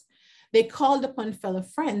themselves. They called upon fellow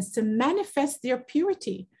friends to manifest their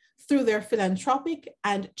purity through their philanthropic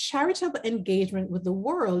and charitable engagement with the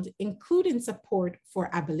world, including support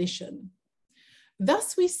for abolition.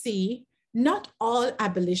 Thus, we see not all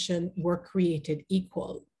abolition were created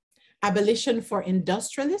equal. Abolition for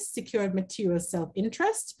industrialists secured material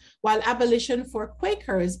self-interest, while abolition for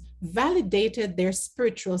Quakers validated their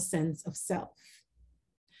spiritual sense of self.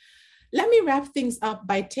 Let me wrap things up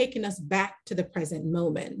by taking us back to the present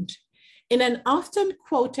moment. In an often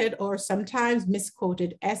quoted or sometimes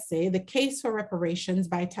misquoted essay, The Case for Reparations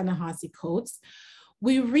by Ta-Nehisi Coates,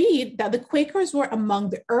 we read that the Quakers were among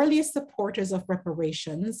the earliest supporters of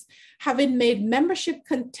reparations, having made membership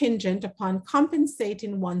contingent upon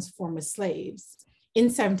compensating one's former slaves. In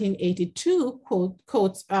 1782,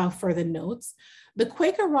 Coates further notes, the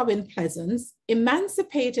Quaker Robin Pleasance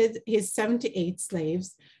emancipated his 78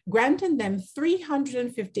 slaves, granting them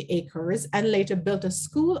 350 acres, and later built a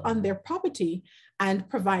school on their property and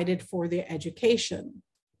provided for their education.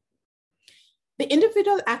 The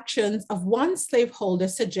individual actions of one slaveholder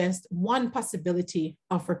suggest one possibility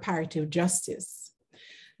of reparative justice.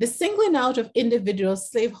 The singling out of individual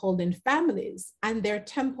slaveholding families and their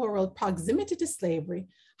temporal proximity to slavery,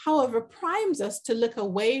 however, primes us to look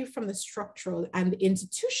away from the structural and the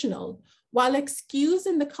institutional, while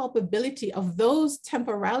excusing the culpability of those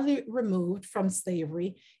temporarily removed from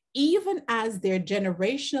slavery, even as their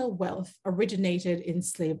generational wealth originated in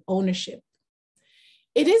slave ownership.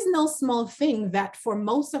 It is no small thing that for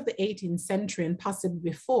most of the 18th century and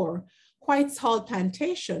possibly before, White's Hall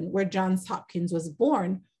Plantation, where Johns Hopkins was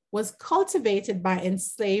born, was cultivated by an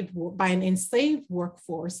enslaved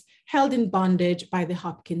workforce held in bondage by the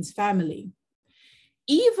Hopkins family.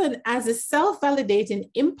 Even as a self-validating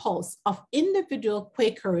impulse of individual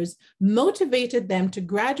Quakers motivated them to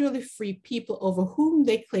gradually free people over whom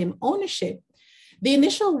they claim ownership, the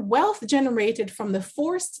initial wealth generated from the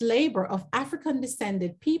forced labor of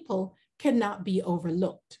African-descended people cannot be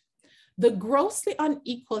overlooked. The grossly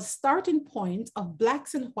unequal starting point of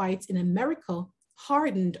Blacks and whites in America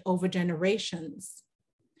hardened over generations.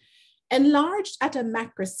 Enlarged at a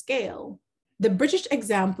macro scale, the British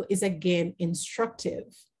example is again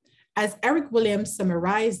instructive. As Eric Williams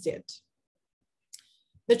summarized it,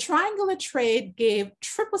 the triangular trade gave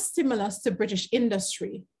triple stimulus to British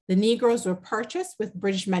industry. The Negroes were purchased with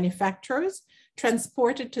British manufacturers,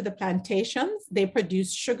 transported to the plantations. They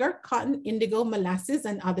produced sugar, cotton, indigo, molasses,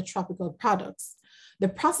 and other tropical products, the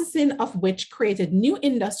processing of which created new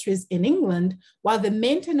industries in England, while the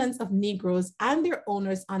maintenance of Negroes and their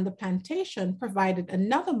owners on the plantation provided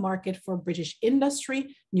another market for British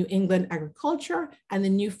industry, New England agriculture, and the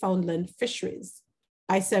Newfoundland fisheries.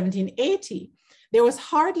 By 1780, there was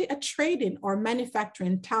hardly a trading or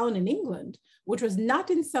manufacturing town in England which was not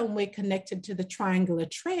in some way connected to the triangular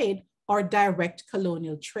trade or direct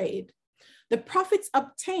colonial trade. The profits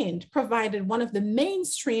obtained provided one of the main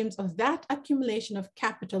streams of that accumulation of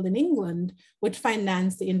capital in England, which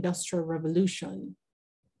financed the Industrial Revolution.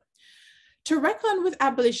 To reckon with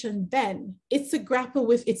abolition then, it's to grapple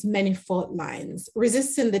with its many fault lines,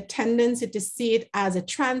 resisting the tendency to see it as a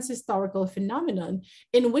trans-historical phenomenon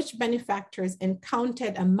in which benefactors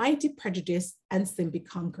encountered a mighty prejudice and simply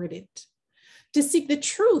conquered it. To seek the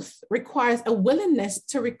truth requires a willingness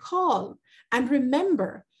to recall and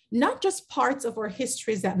remember not just parts of our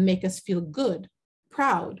histories that make us feel good,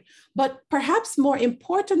 proud, but perhaps more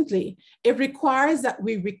importantly, it requires that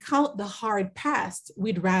we recount the hard past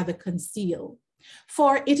we'd rather conceal.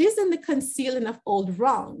 For it is in the concealing of old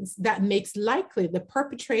wrongs that makes likely the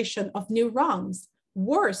perpetration of new wrongs,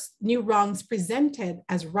 worse, new wrongs presented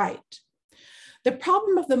as right. The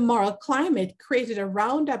problem of the moral climate created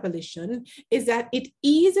around abolition is that it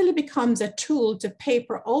easily becomes a tool to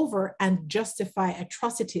paper over and justify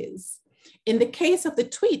atrocities. In the case of the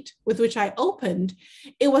tweet with which I opened,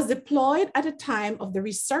 it was deployed at a time of the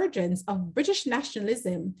resurgence of British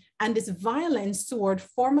nationalism and its violence toward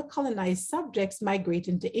former colonized subjects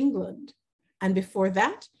migrating to England. And before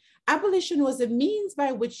that, abolition was a means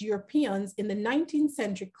by which Europeans in the 19th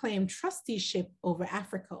century claimed trusteeship over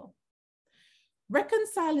Africa.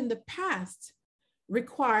 Reconciling the past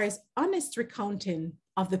requires honest recounting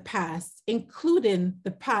of the past, including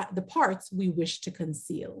the parts we wish to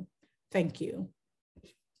conceal. Thank you.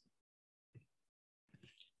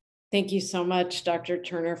 Thank you so much, Dr.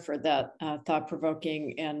 Turner, for that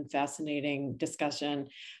thought-provoking and fascinating discussion.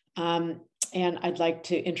 And I'd like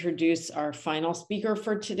to introduce our final speaker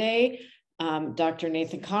for today, Dr.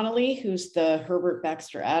 Nathan Connolly, who's the Herbert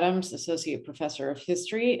Baxter Adams Associate Professor of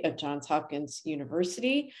History at Johns Hopkins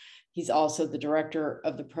University. He's also the director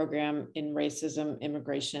of the program in Racism,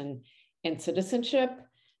 Immigration, and Citizenship.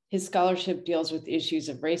 His scholarship deals with issues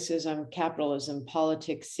of racism, capitalism,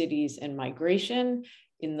 politics, cities, and migration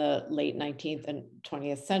in the late 19th and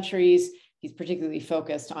 20th centuries. He's particularly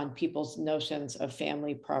focused on people's notions of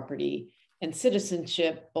family, property, and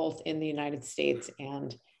citizenship, both in the United States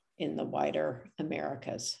and in the wider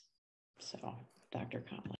Americas. So, Dr.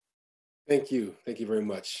 Connolly. Thank you. Thank you very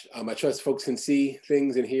much. I trust folks can see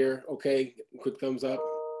things in here. Okay, quick thumbs up.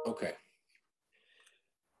 Okay.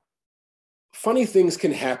 Funny things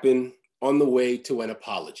can happen on the way to an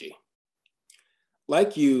apology.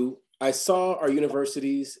 Like you, I saw our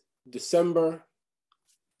university's December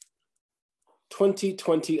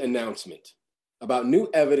 2020 announcement about new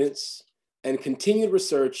evidence and continued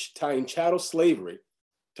research tying chattel slavery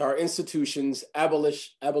to our institution's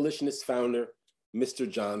abolitionist founder, Mr.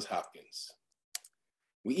 Johns Hopkins.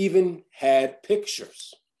 We even had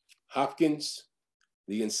pictures, Hopkins,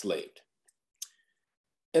 the enslaved.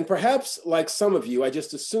 And perhaps like some of you, I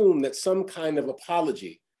just assumed that some kind of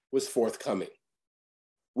apology was forthcoming.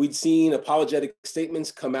 We'd seen apologetic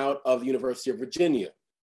statements come out of the University of Virginia,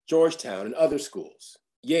 Georgetown, and other schools,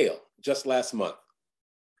 Yale, just last month.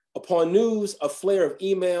 Upon news, a flare of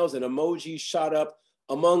emails and emojis shot up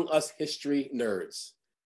among us history nerds.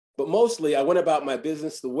 But mostly, I went about my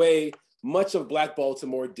business the way much of Black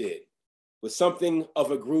Baltimore did, with something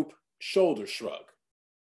of a group shoulder shrug.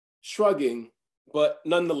 Shrugging, but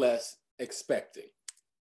nonetheless expecting.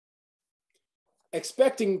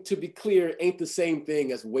 Expecting, to be clear, ain't the same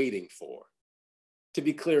thing as waiting for. To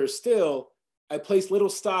be clearer still, I place little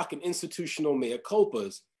stock in institutional mea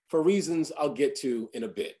culpas for reasons I'll get to in a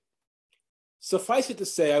bit. Suffice it to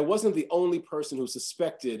say, I wasn't the only person who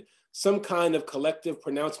suspected some kind of collective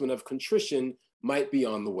pronouncement of contrition might be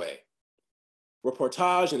on the way.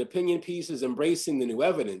 Reportage and opinion pieces embracing the new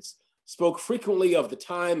evidence spoke frequently of the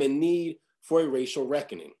time and need for a racial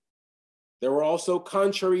reckoning. There were also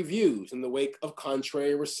contrary views in the wake of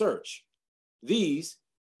contrary research. These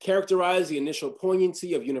characterized the initial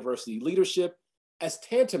poignancy of university leadership as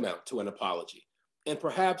tantamount to an apology, and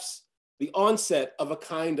perhaps the onset of a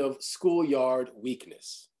kind of schoolyard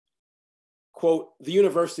weakness. Quote, the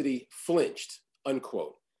university flinched,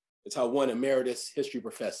 unquote. That's how one emeritus history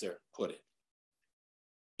professor put it.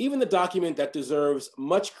 Even the document that deserves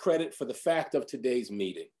much credit for the fact of today's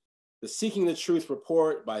meeting, the Seeking the Truth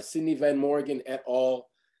report by Sidney Van Morgan et al.,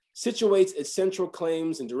 situates its central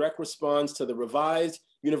claims in direct response to the revised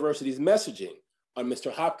university's messaging on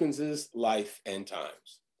Mr. Hopkins's life and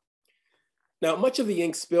times. Now, much of the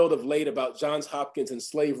ink spilled of late about Johns Hopkins and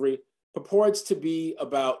slavery purports to be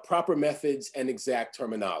about proper methods and exact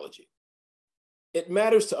terminology. It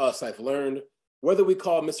matters to us, I've learned, whether we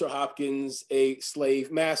call Mr. Hopkins a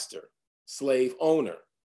slave master, slave owner,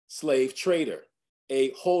 slave trader,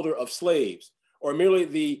 a holder of slaves, or merely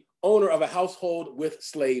the owner of a household with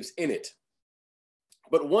slaves in it.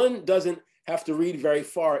 But one doesn't have to read very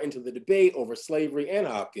far into the debate over slavery and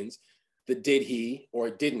Hopkins, the did he or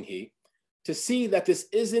didn't he, to see that this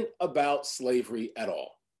isn't about slavery at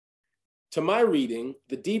all. To my reading,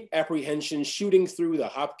 the deep apprehension shooting through the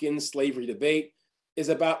Hopkins slavery debate is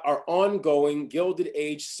about our ongoing Gilded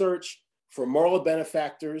Age search for moral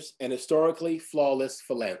benefactors and historically flawless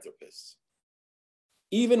philanthropists.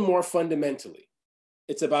 Even more fundamentally,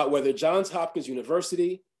 it's about whether Johns Hopkins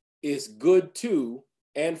University is good to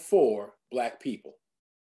and for Black people.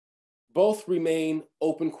 Both remain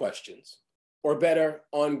open questions, or better,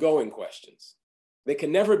 ongoing questions. They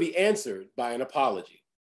can never be answered by an apology.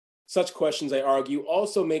 Such questions, I argue,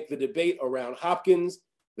 also make the debate around Hopkins,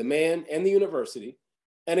 the man, and the university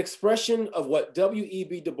an expression of what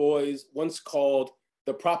W.E.B. Du Bois once called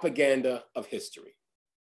the propaganda of history.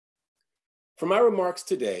 For my remarks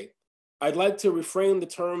today, I'd like to reframe the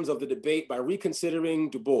terms of the debate by reconsidering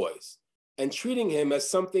Du Bois and treating him as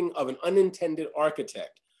something of an unintended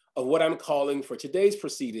architect of what I'm calling for today's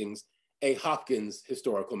proceedings a Hopkins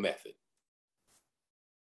historical method.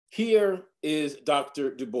 Here is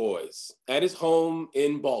Dr. Du Bois at his home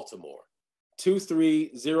in Baltimore,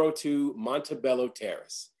 2302 Montebello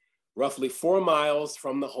Terrace, roughly 4 miles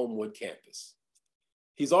from the Homewood campus.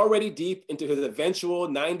 He's already deep into his eventual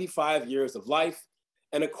 95 years of life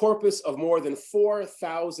and a corpus of more than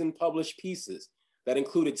 4,000 published pieces that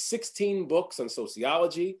included 16 books on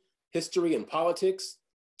sociology, history, and politics,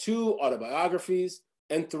 2 autobiographies,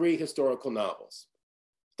 and 3 historical novels.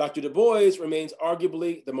 Dr. Du Bois remains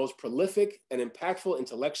arguably the most prolific and impactful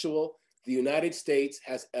intellectual the United States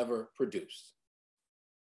has ever produced.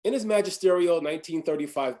 In his magisterial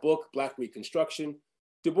 1935 book, Black Reconstruction,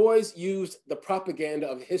 Du Bois used the propaganda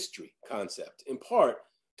of history concept, in part,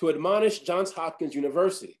 to admonish Johns Hopkins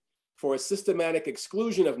University for its systematic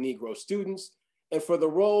exclusion of Negro students and for the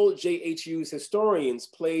role JHU's historians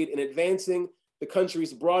played in advancing the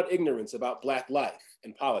country's broad ignorance about Black life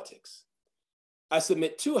and politics. I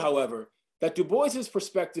submit too, however, that Du Bois's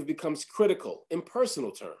perspective becomes critical in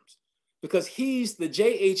personal terms because he's the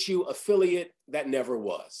JHU affiliate that never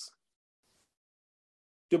was.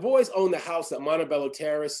 Du Bois owned the house at Montebello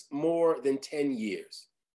Terrace more than 10 years.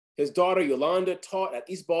 His daughter Yolanda taught at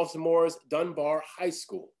East Baltimore's Dunbar High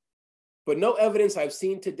School, but no evidence I've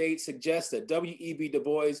seen to date suggests that W.E.B. Du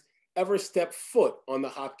Bois ever stepped foot on the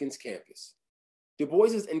Hopkins campus. Du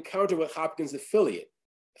Bois's encounter with Hopkins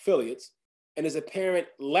affiliates and his apparent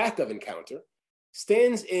lack of encounter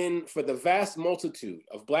stands in for the vast multitude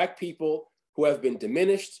of Black people who have been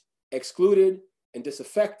diminished, excluded, and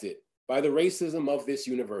disaffected by the racism of this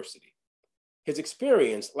university. His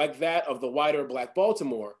experience, like that of the wider Black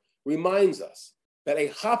Baltimore, reminds us that a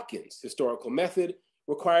Hopkins historical method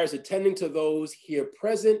requires attending to those here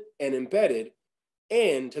present and embedded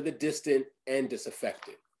and to the distant and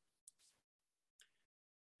disaffected.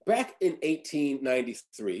 Back in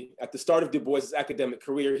 1893, at the start of Du Bois's academic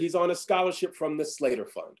career, he's on a scholarship from the Slater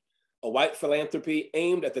Fund, a white philanthropy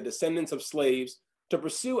aimed at the descendants of slaves to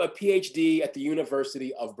pursue a PhD at the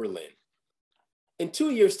University of Berlin. In 2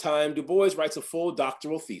 years' time, Du Bois writes a full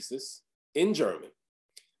doctoral thesis in German.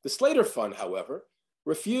 The Slater Fund, however,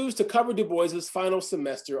 refused to cover Du Bois's final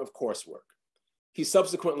semester of coursework. He's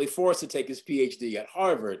subsequently forced to take his PhD at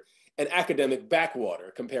Harvard, an academic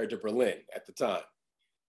backwater compared to Berlin at the time.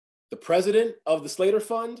 The president of the Slater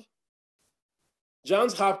Fund,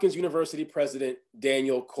 Johns Hopkins University President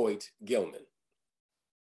Daniel Coit Gilman.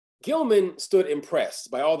 Gilman stood impressed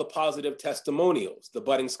by all the positive testimonials the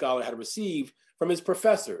budding scholar had received from his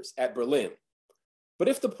professors at Berlin. But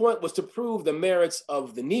if the point was to prove the merits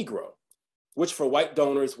of the Negro, which for white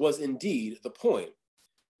donors was indeed the point,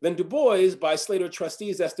 then Du Bois, by Slater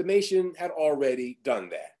trustees' estimation, had already done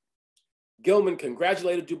that. Gilman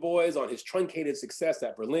congratulated Du Bois on his truncated success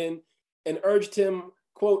at Berlin and urged him,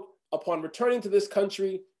 quote, upon returning to this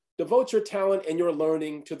country, devote your talent and your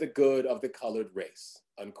learning to the good of the colored race,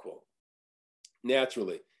 unquote.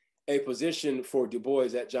 Naturally, a position for Du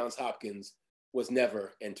Bois at Johns Hopkins was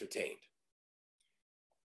never entertained.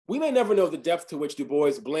 We may never know the depth to which Du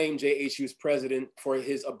Bois blamed JHU's president for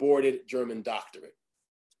his aborted German doctorate.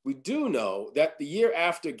 We do know that the year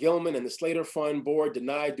after Gilman and the Slater Fund board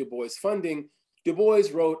denied Du Bois funding, Du Bois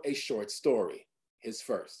wrote a short story, his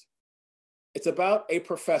first. It's about a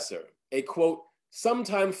professor, a quote,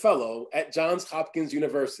 sometime fellow at Johns Hopkins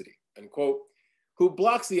University, unquote, who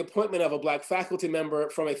blocks the appointment of a Black faculty member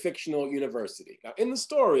from a fictional university. Now, in the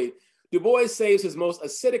story, Du Bois saves his most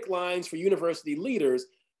acidic lines for university leaders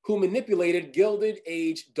who manipulated Gilded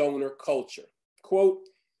Age donor culture. Quote,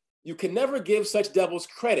 you can never give such devils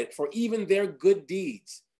credit for even their good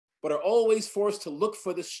deeds, but are always forced to look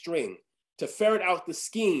for the string, to ferret out the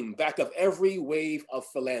scheme back of every wave of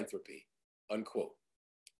philanthropy, unquote.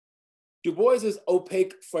 Du Bois's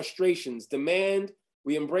opaque frustrations demand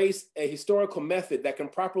we embrace a historical method that can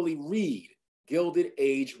properly read Gilded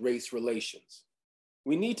Age race relations.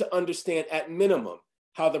 We need to understand at minimum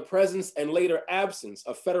how the presence and later absence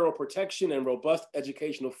of federal protection and robust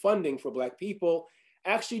educational funding for Black people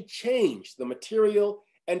actually changed the material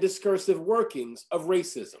and discursive workings of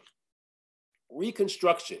racism.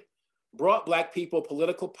 Reconstruction brought Black people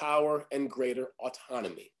political power and greater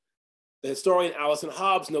autonomy. The historian Allison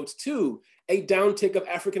Hobbs notes too, a downtick of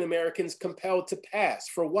African Americans compelled to pass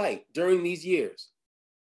for white during these years.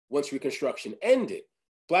 once Reconstruction ended,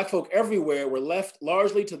 Black folk everywhere were left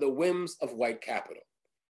largely to the whims of white capital.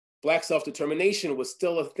 Black self-determination was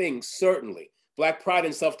still a thing, certainly. Black pride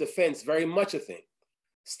and self-defense, very much a thing.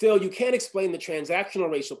 Still, you can't explain the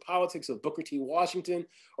transactional racial politics of Booker T. Washington,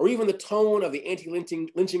 or even the tone of the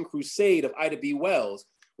anti-lynching crusade of Ida B. Wells,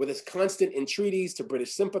 with its constant entreaties to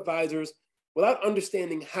British sympathizers, without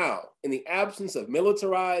understanding how, in the absence of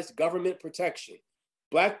militarized government protection,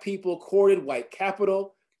 Black people courted white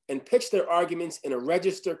capital and pitched their arguments in a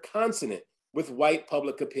register consonant with white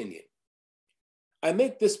public opinion. I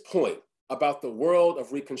make this point about the world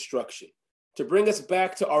of Reconstruction to bring us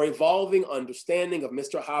back to our evolving understanding of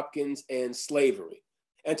Mr. Hopkins and slavery,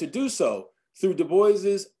 and to do so through Du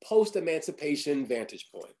Bois's post-emancipation vantage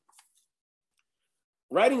point.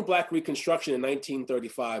 Writing Black Reconstruction in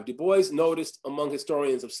 1935, Du Bois noticed among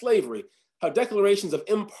historians of slavery how declarations of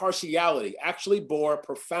impartiality actually bore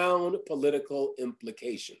profound political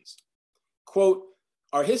implications. Quote,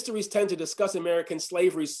 "Our histories tend to discuss American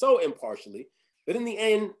slavery so impartially that in the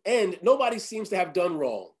end, nobody seems to have done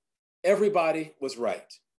wrong. Everybody was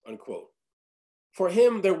right," unquote. For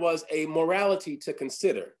him, there was a morality to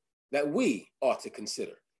consider that we ought to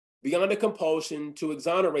consider, beyond a compulsion to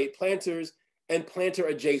exonerate planters and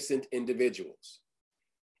planter-adjacent individuals.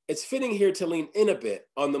 It's fitting here to lean in a bit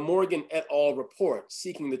on the Morgan et al. Report,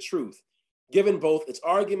 Seeking the Truth, given both its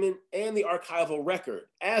argument and the archival record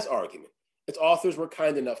as argument its authors were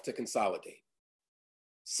kind enough to consolidate.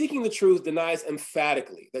 Seeking the Truth denies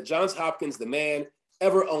emphatically that Johns Hopkins, the man,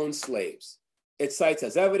 ever owned slaves. It cites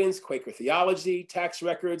as evidence Quaker theology, tax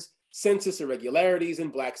records, census irregularities,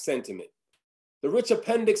 and Black sentiment. The rich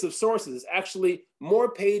appendix of sources is actually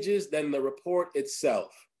more pages than the report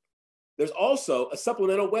itself. There's also a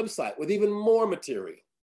supplemental website with even more material.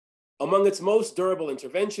 Among its most durable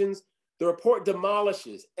interventions, the report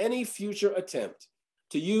demolishes any future attempt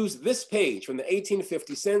to use this page from the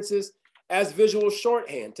 1850 census as visual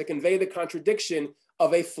shorthand to convey the contradiction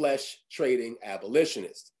of a flesh-trading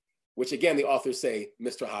abolitionist, which again, the authors say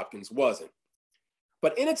Mr. Hopkins wasn't.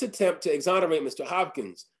 But in its attempt to exonerate Mr.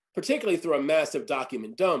 Hopkins, particularly through a massive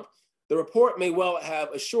document dump, the report may well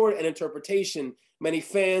have assured an interpretation many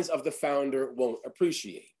fans of the founder won't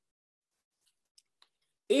appreciate.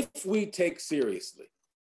 If we take seriously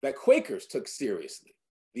that Quakers took seriously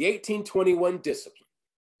the 1821 discipline,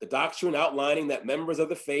 the doctrine outlining that members of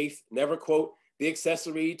the faith never, quote, be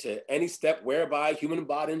accessory to any step whereby human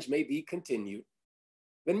bondage may be continued,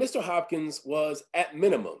 then Mr. Hopkins was, at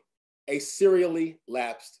minimum, a serially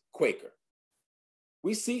lapsed Quaker.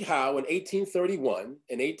 We see how in 1831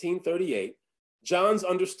 and 1838, Johns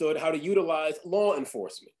understood how to utilize law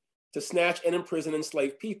enforcement to snatch and imprison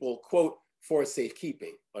enslaved people, quote, for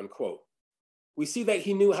safekeeping, unquote. We see that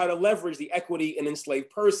he knew how to leverage the equity in enslaved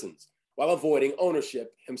persons while avoiding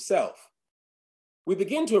ownership himself. We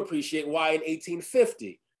begin to appreciate why in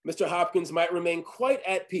 1850, Mr. Hopkins might remain quite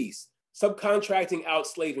at peace, subcontracting out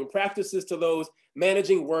slaving practices to those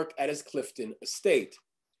managing work at his Clifton estate.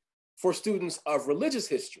 For students of religious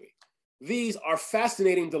history, these are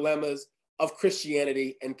fascinating dilemmas of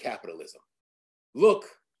Christianity and capitalism. Look,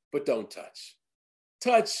 but don't touch.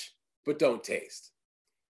 Touch, but don't taste.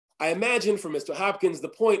 I imagine for Mr. Hopkins, the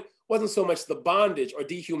point wasn't so much the bondage or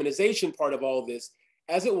dehumanization part of all this,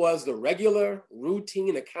 as it was the regular,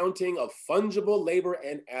 routine accounting of fungible labor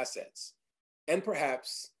and assets, and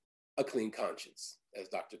perhaps a clean conscience, as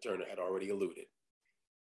Dr. Turner had already alluded.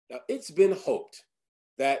 Now, it's been hoped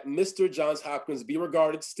that Mr. Johns Hopkins be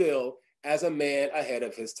regarded still as a man ahead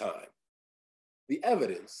of his time. The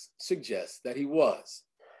evidence suggests that he was.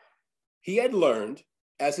 He had learned,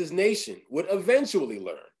 as his nation would eventually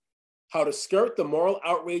learn, how to skirt the moral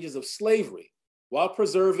outrages of slavery while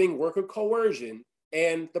preserving worker coercion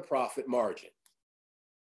and the profit margin.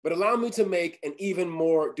 But allow me to make an even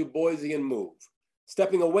more Du Boisian move,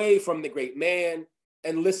 stepping away from the great man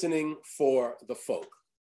and listening for the folk.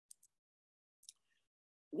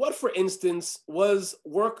 What, for instance, was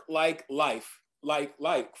work like life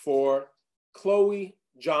like for Chloe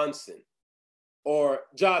Johnson, or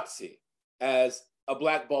Jotzi, as a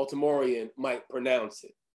Black Baltimorean might pronounce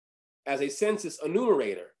it, as a census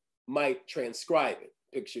enumerator might transcribe it,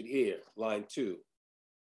 pictured here, line 2,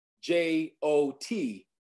 Jotsy,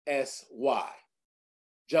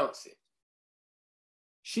 Johnson.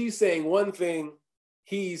 She's saying one thing,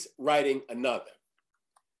 he's writing another.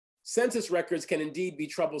 Census records can indeed be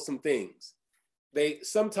troublesome things. They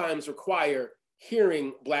sometimes require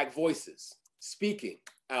hearing Black voices, speaking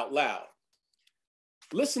out loud.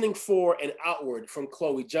 Listening for and outward from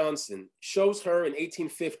Chloe Johnson shows her in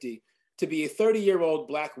 1850 to be a 30-year-old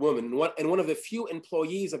Black woman and one of the few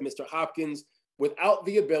employees of Mr. Hopkins without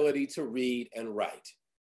the ability to read and write.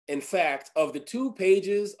 In fact, of the 2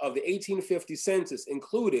 pages of the 1850 census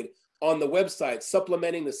included on the website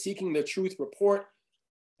supplementing the Seeking the Truth report,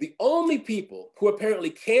 the only people who apparently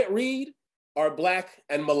can't read are Black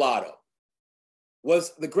and mulatto.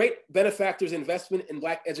 Was the great benefactor's investment in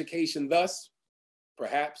Black education thus?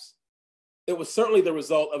 Perhaps. It was certainly the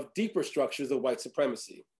result of deeper structures of white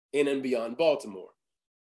supremacy in and beyond Baltimore.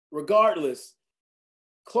 Regardless,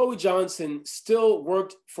 Chloe Johnson still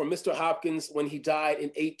worked for Mr. Hopkins when he died in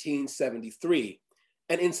 1873.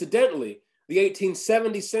 And incidentally, the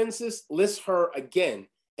 1870 census lists her again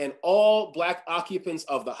and all Black occupants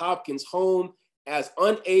of the Hopkins home as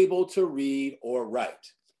unable to read or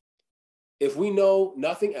write. If we know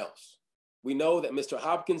nothing else, we know that Mr.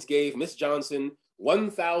 Hopkins gave Miss Johnson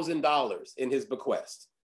 $1,000 in his bequest,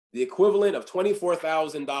 the equivalent of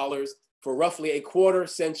 $24,000 for roughly a quarter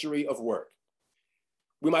century of work.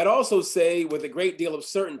 We might also say with a great deal of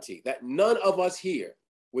certainty that none of us here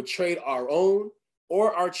would trade our own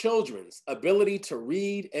or our children's ability to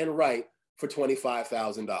read and write for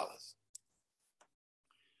 $25,000.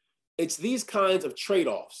 It's these kinds of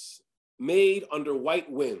trade-offs made under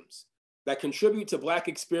white whims that contribute to Black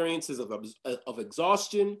experiences of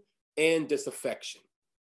exhaustion and disaffection.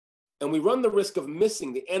 And we run the risk of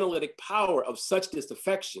missing the analytic power of such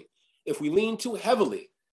disaffection if we lean too heavily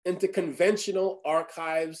into conventional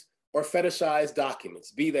archives or fetishized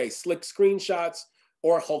documents, be they slick screenshots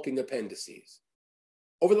or hulking appendices.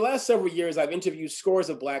 Over the last several years, I've interviewed scores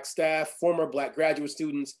of Black staff, former Black graduate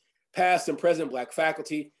students, past and present Black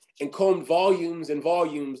faculty, and combed volumes and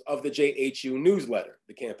volumes of the JHU newsletter,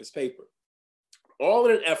 the campus paper, all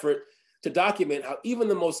in an effort to document how even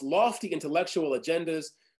the most lofty intellectual agendas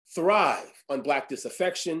thrive on Black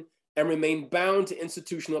disaffection and remain bound to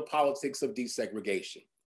institutional politics of desegregation.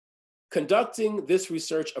 Conducting this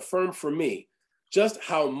research affirmed for me just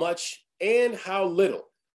how much and how little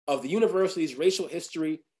of the university's racial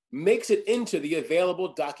history makes it into the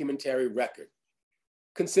available documentary record.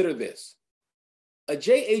 Consider this. A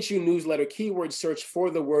JHU newsletter keyword search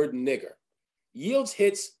for the word nigger yields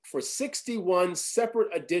hits for 61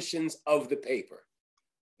 separate editions of the paper.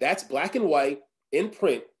 That's black and white in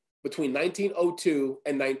print between 1902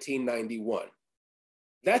 and 1991.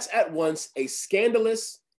 That's at once a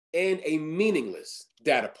scandalous and a meaningless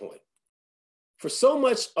data point. For so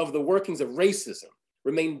much of the workings of racism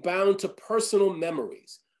remain bound to personal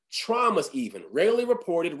memories, traumas even, rarely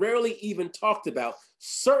reported, rarely even talked about,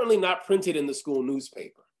 certainly not printed in the school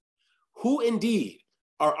newspaper. Who indeed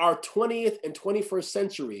are our 20th and 21st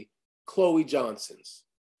century Chloe Johnsons?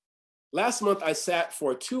 Last month, I sat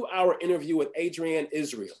for a 2-hour interview with Adrienne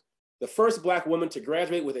Israel, the first Black woman to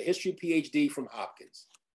graduate with a history PhD from Hopkins.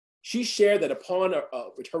 She shared that upon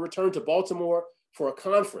her return to Baltimore for a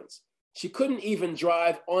conference, she couldn't even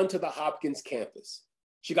drive onto the Hopkins campus.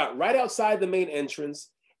 She got right outside the main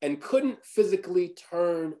entrance and couldn't physically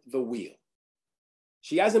turn the wheel.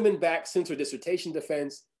 She hasn't been back since her dissertation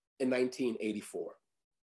defense in 1984.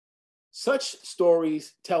 Such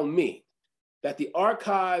stories tell me that the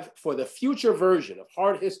archive for the future version of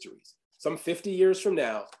hard histories, some 50 years from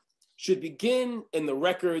now, should begin in the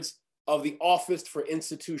records of the Office for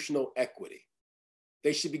Institutional Equity.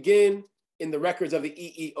 They should begin in the records of the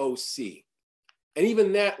EEOC. And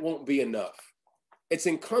even that won't be enough. It's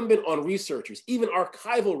incumbent on researchers, even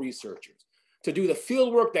archival researchers, to do the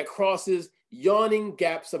fieldwork that crosses yawning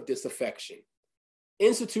gaps of disaffection.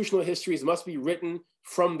 Institutional histories must be written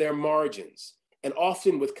from their margins, and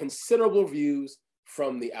often with considerable views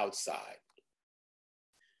from the outside.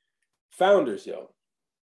 Founders, yo.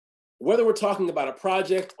 Whether we're talking about a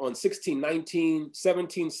project on 1619,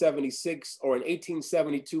 1776, or an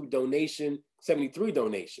 1872 donation, 73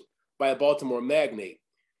 donation by a Baltimore magnate,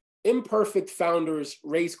 imperfect founders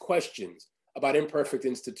raise questions about imperfect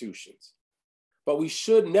institutions. But we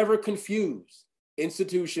should never confuse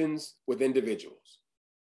institutions with individuals.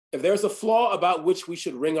 If there's a flaw about which we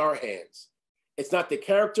should wring our hands, it's not the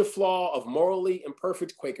character flaw of morally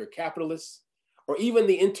imperfect Quaker capitalists, or even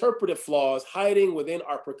the interpretive flaws hiding within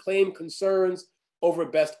our proclaimed concerns over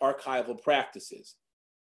best archival practices.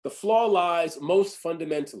 The flaw lies most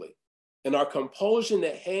fundamentally in our compulsion to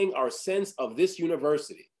hang our sense of this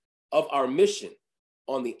university, of our mission,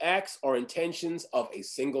 on the acts or intentions of a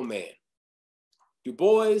single man. Du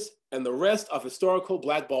Bois and the rest of historical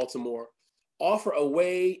Black Baltimore offer a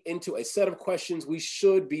way into a set of questions we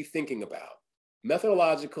should be thinking about,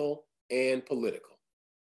 methodological and political.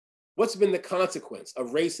 What's been the consequence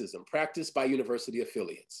of racism practiced by university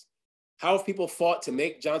affiliates? How have people fought to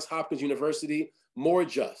make Johns Hopkins University more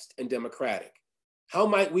just and democratic? How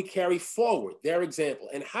might we carry forward their example?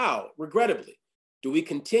 And how, regrettably, do we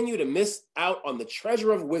continue to miss out on the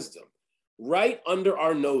treasure of wisdom right under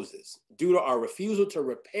our noses due to our refusal to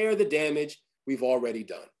repair the damage we've already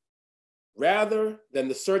done. Rather than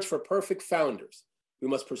the search for perfect founders, we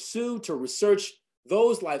must pursue to research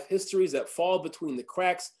those life histories that fall between the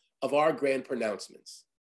cracks of our grand pronouncements.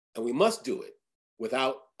 And we must do it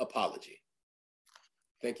without apology.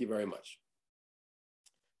 Thank you very much.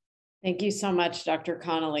 Thank you so much, Dr.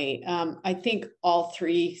 Connolly. I think all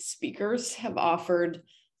three speakers have offered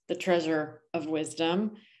the treasure of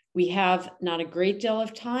wisdom. We have not a great deal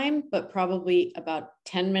of time, but probably about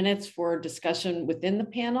 10 minutes for discussion within the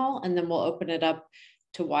panel, and then we'll open it up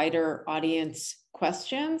to wider audience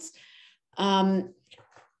questions.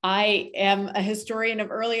 I am a historian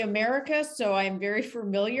of early America, so I'm very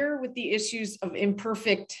familiar with the issues of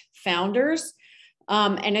imperfect founders.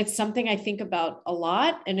 And it's something I think about a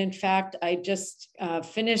lot. And in fact, I just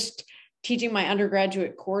finished teaching my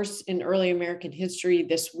undergraduate course in early American history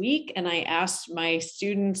this week. And I asked my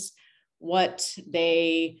students what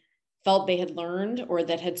they felt they had learned or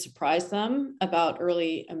that had surprised them about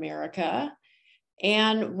early America.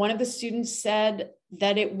 And one of the students said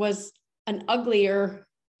that it was an uglier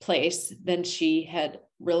place than she had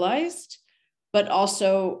realized, but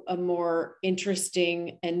also a more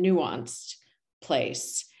interesting and nuanced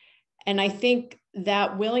place. And I think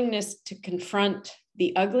that willingness to confront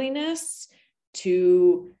the ugliness,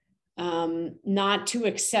 to not to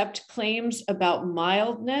accept claims about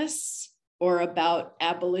mildness or about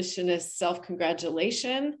abolitionist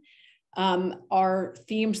self-congratulation are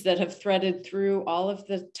themes that have threaded through all of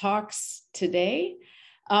the talks today.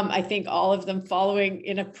 I think all of them following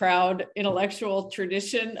in a proud intellectual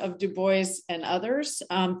tradition of Du Bois and others,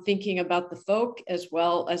 thinking about the folk as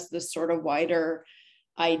well as the sort of wider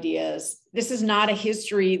ideas. This is not a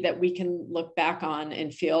history that we can look back on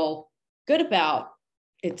and feel good about.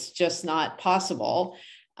 It's just not possible.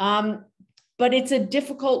 But it's a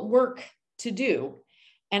difficult work to do.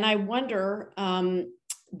 And I wonder,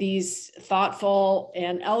 these thoughtful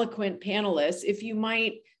and eloquent panelists, if you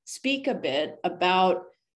might speak a bit about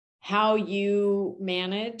how you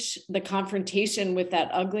manage the confrontation with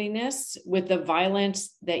that ugliness, with the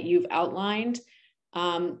violence that you've outlined,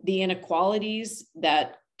 the inequalities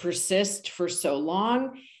that persist for so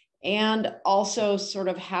long, and also sort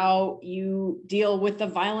of how you deal with the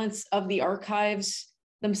violence of the archives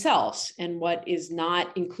themselves and what is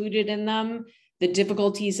not included in them, the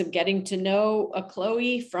difficulties of getting to know a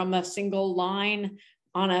Chloe from a single line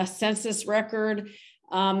on a census record,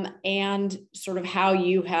 and sort of how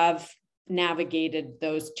you have navigated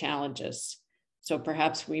those challenges. So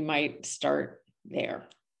perhaps we might start there.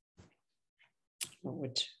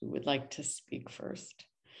 Who would like to speak first?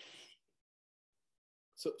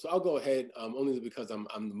 So I'll go ahead, only because I'm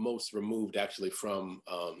the most removed actually from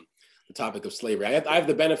the topic of slavery. I have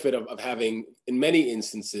the benefit of having, in many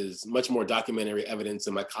instances, much more documentary evidence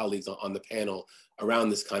than my colleagues on the panel around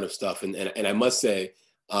this kind of stuff. And I must say,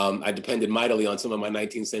 I depended mightily on some of my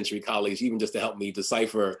 19th century colleagues, even just to help me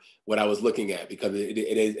decipher what I was looking at, because it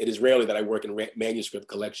is rarely that I work in manuscript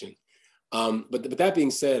collection. But that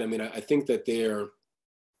being said, I mean, I think that there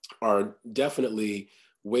are definitely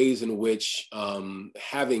ways in which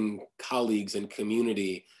having colleagues and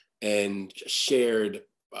community and shared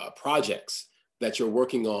projects that you're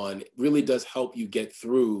working on really does help you get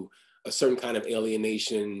through a certain kind of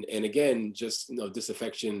alienation, and again, just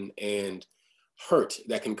disaffection and hurt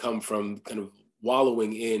that can come from kind of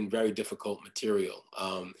wallowing in very difficult material.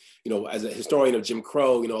 As a historian of Jim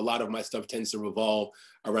Crow, a lot of my stuff tends to revolve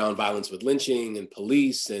around violence with lynching and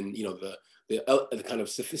police, and the kind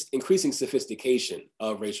of increasing sophistication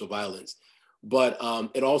of racial violence. But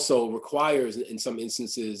it also requires, in some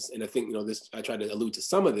instances, and I think I try to allude to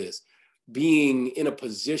some of this, being in a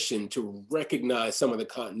position to recognize some of the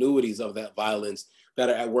continuities of that violence that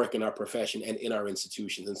are at work in our profession and in our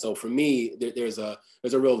institutions. And so for me, there's a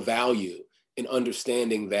real value in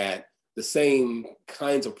understanding that the same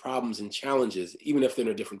kinds of problems and challenges, even if they're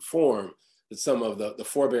in a different form, that some of the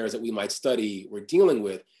forebears that we might study we're dealing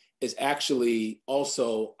with, is actually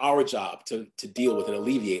also our job to deal with and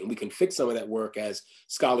alleviate. And we can fix some of that work, as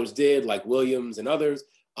scholars did, like Williams and others,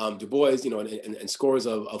 Du Bois, and scores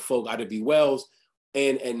of folk, Ida B. Wells,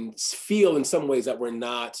 and feel in some ways that we're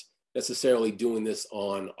not necessarily doing this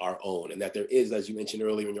on our own, and that there is, as you mentioned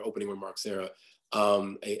earlier in your opening remarks, Sarah,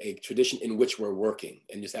 a tradition in which we're working,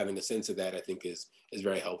 and just having a sense of that, I think, is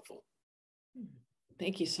very helpful.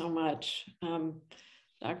 Thank you so much.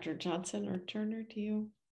 Dr. Johnson or Turner, do you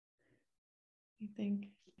think?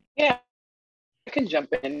 Yeah, I can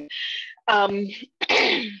jump in. I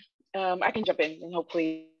can jump in and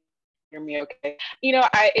hopefully hear me okay?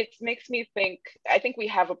 It makes me think, I think we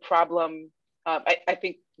have a problem. I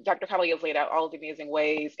think Dr. Connolly has laid out all of the amazing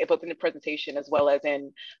ways, both in the presentation as well as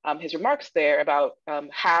in his remarks there about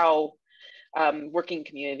how working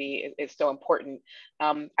community is so important.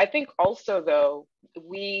 I think also, though,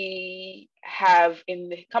 we have,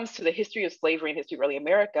 when it comes to the history of slavery and history of early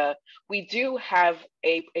America, we do have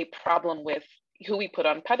a problem with who we put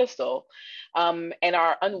on pedestal, and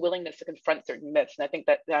our unwillingness to confront certain myths. And I think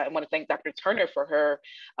that I want to thank Dr. Turner for her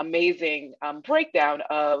amazing breakdown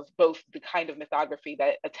of both the kind of mythography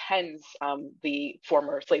that attends the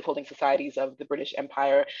former slaveholding societies of the British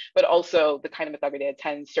Empire, but also the kind of mythography that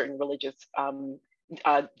attends certain religious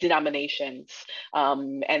denominations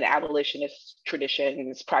and abolitionist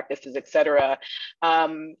traditions, practices, etc.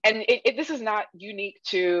 This is not unique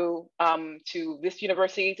to this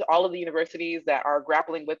university, to all of the universities that are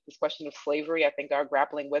grappling with this question of slavery. I think are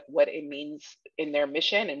grappling with what it means in their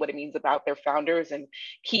mission and what it means about their founders and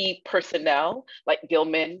key personnel like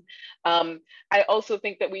Gilman. I also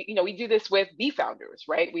think that we do this with the founders,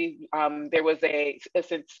 right? There was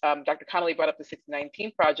since Dr. Connolly brought up the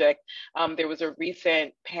 1619 Project, there was a recent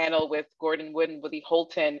panel with Gordon Wood and Willie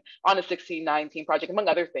Holton on the 1619 Project, among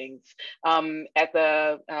other things, at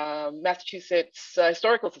the Massachusetts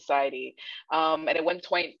Historical Society. And at one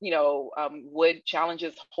point, Wood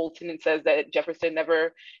challenges Holton and says that Jefferson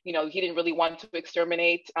never, he didn't really want to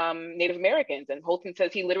exterminate Native Americans. And Holton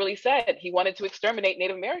says he literally said he wanted to exterminate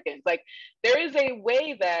Native Americans. Like, there is a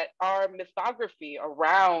way that our mythography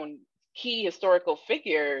around key historical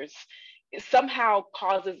figures somehow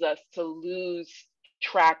causes us to lose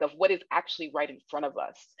track of what is actually right in front of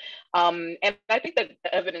us. And I think that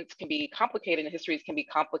evidence can be complicated and histories can be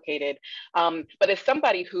complicated. But as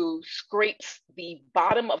somebody who scrapes the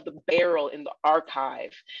bottom of the barrel in the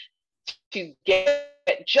archive to get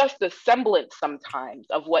just a semblance sometimes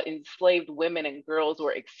of what enslaved women and girls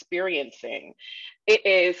were experiencing, it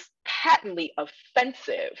is patently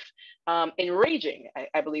offensive, enraging,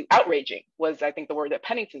 I believe, outraging was, I think, the word that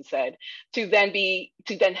Pennington said, to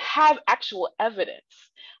then have actual evidence,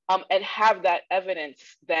 and have that evidence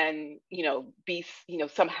then, be,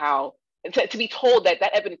 somehow to be told that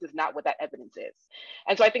that evidence is not what that evidence is.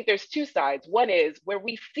 And so I think there's two sides. One is where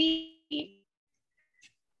we see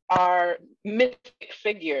are mythic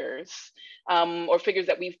figures, or figures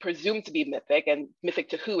that we've presumed to be mythic, and mythic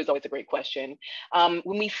to who is always a great question.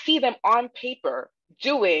 When we see them on paper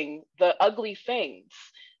doing the ugly things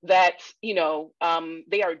that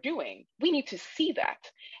they are doing, we need to see that.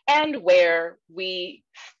 And where we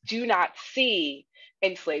do not see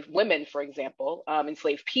enslaved women, for example,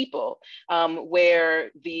 enslaved people,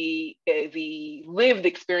 where the lived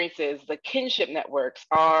experiences, the kinship networks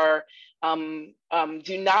are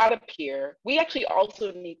do not appear, we actually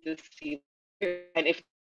also need to see, and if a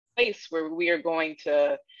place where we are going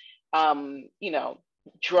to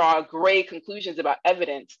draw gray conclusions about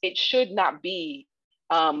evidence, it should not be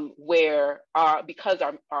where because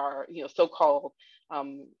our so-called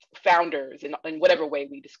founders, in whatever way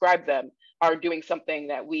we describe them, are doing something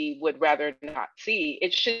that we would rather not see.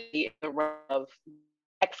 It should be in the realm of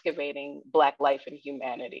excavating Black life and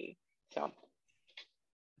humanity. So,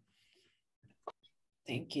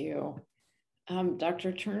 thank you.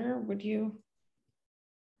 Dr. Turner, would you?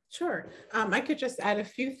 Sure. I could just add a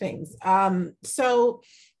few things. So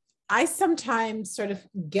I sometimes sort of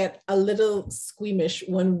get a little squeamish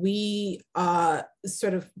when we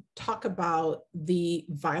sort of talk about the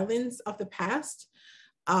violence of the past,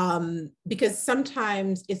 because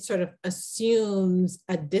sometimes it sort of assumes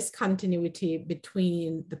a discontinuity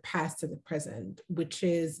between the past and the present, which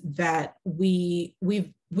is that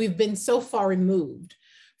we've been so far removed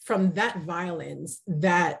from that violence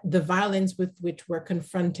that the violence with which we're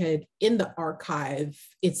confronted in the archive,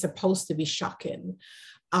 it's supposed to be shocking.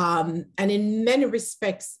 And in many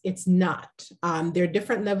respects, it's not. There are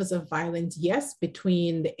different levels of violence, yes,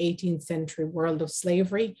 between the 18th century world of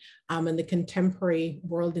slavery and the contemporary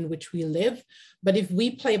world in which we live. But if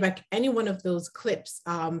we play back any one of those clips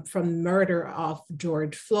from the murder of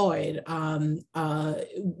George Floyd,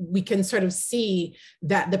 we can sort of see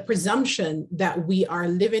that the presumption that we are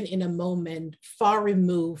living in a moment far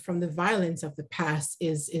removed from the violence of the past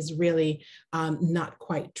is really not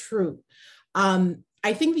quite true.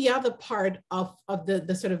 I think the other part of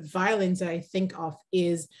the sort of violence that I think of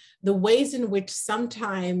is the ways in which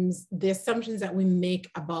sometimes the assumptions that we make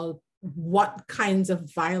about what kinds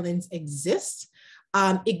of violence exist,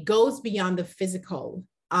 it goes beyond the physical.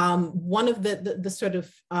 One of the sort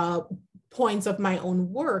of points of my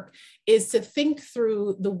own work is to think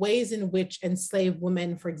through the ways in which enslaved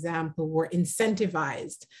women, for example, were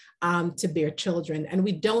incentivized to bear children. And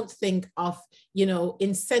we don't think of,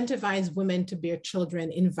 incentivize women to bear children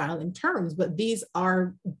in violent terms, but these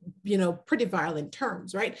are, pretty violent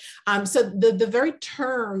terms, right? So the very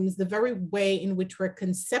terms, the very way in which we're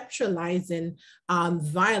conceptualizing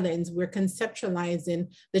violence, we're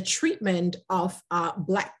conceptualizing the treatment of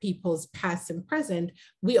Black people's past and present,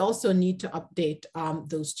 we also need to update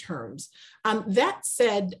those terms. That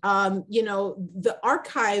said, the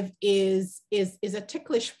archive is a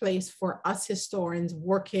ticklish place for us historians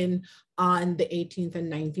working on the 18th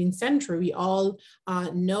and 19th century. We all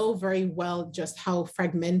know very well just how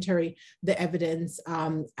fragmentary the evidence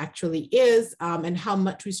actually is, and how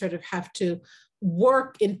much we sort of have to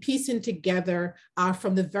work in piecing together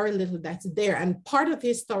from the very little that's there. And part of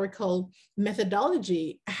historical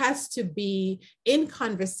methodology has to be in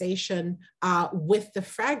conversation with the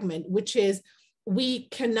fragment, which is we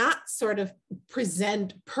cannot sort of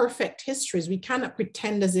present perfect histories. We cannot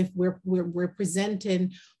pretend as if we're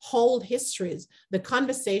presenting whole histories. The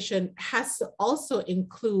conversation has to also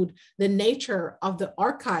include the nature of the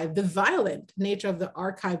archive, the violent nature of the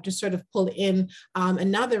archive, to sort of pull in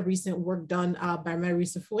another recent work done by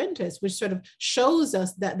Marisa Fuentes, which sort of shows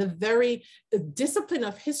us that the very discipline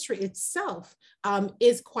of history itself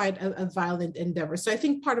is quite a violent endeavor. So I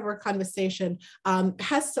think part of our conversation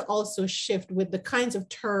has to also shift with the kinds of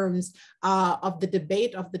terms of the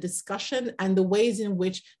debate, of the discussion, and the ways in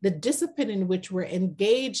which the discipline in which we're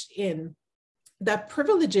engaged in that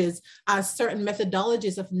privileges certain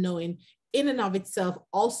methodologies of knowing in and of itself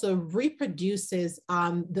also reproduces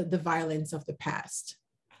the violence of the past.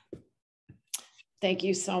 Thank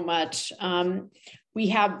you so much. We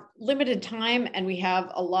have limited time and we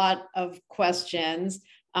have a lot of questions.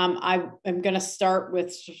 I am going to start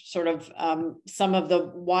with sort of some of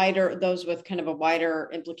the those with kind of a wider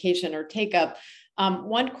implication or take up.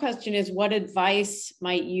 One question is, what advice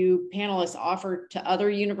might you panelists offer to other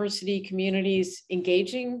university communities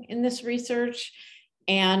engaging in this research?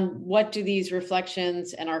 And what do these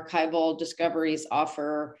reflections and archival discoveries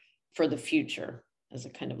offer for the future, as a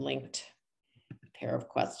kind of linked pair of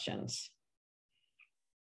questions?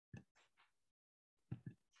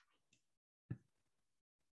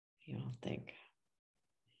 You all think?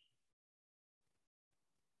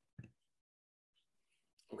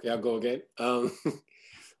 Okay, I'll go again.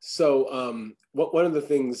 One of the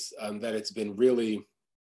things that it's been really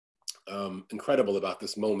incredible about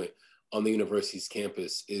this moment on the university's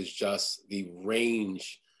campus is just the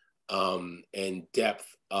range and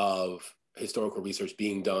depth of historical research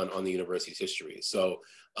being done on the university's history. So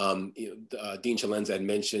Dean Celenza had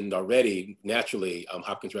mentioned already, naturally,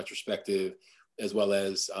 Hopkins Retrospective, as well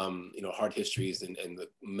as hard histories and the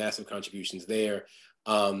massive contributions there.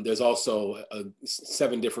 There's also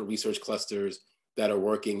 7 different research clusters that are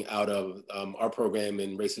working out of our program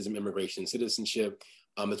in racism, immigration, citizenship,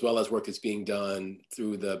 as well as work that's being done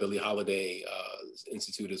through the Billie Holiday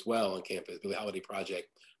Institute as well on campus, Billie Holiday Project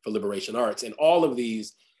for Liberation Arts. And all of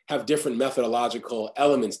these have different methodological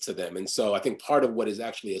elements to them. And so I think part of what is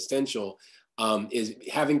actually essential is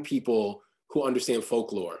having people who understand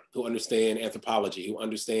folklore, who understand anthropology, who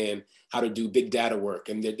understand how to do big data work.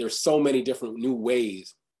 And there's so many different new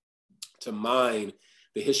ways to mine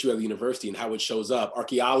the history of the university and how it shows up.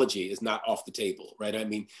 Archaeology is not off the table, right? I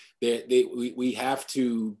mean, we have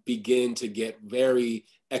to begin to get very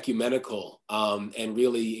ecumenical and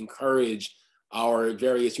really encourage our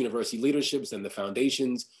various university leaderships and the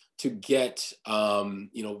foundations to get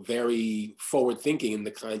very forward thinking in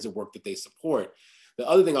the kinds of work that they support. The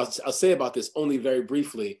other thing I'll say about this only very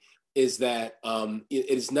briefly is that it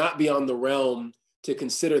is not beyond the realm to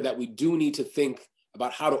consider that we do need to think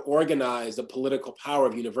about how to organize the political power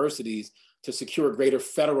of universities to secure greater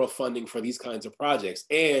federal funding for these kinds of projects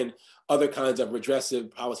and other kinds of redressive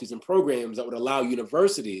policies and programs that would allow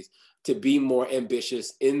universities to be more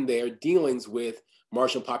ambitious in their dealings with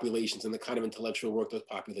marginal populations and the kind of intellectual work those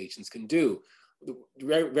populations can do.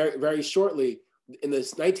 Very, very, very shortly, in the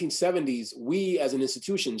 1970s, we as an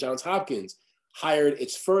institution, Johns Hopkins, hired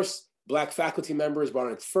its first Black faculty members, brought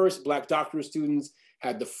on its first Black doctoral students,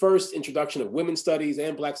 had the first introduction of women's studies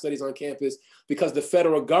and Black studies on campus, because the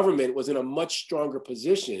federal government was in a much stronger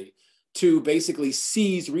position to basically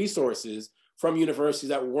seize resources from universities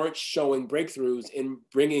that weren't showing breakthroughs in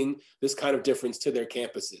bringing this kind of difference to their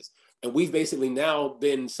campuses. And we've basically now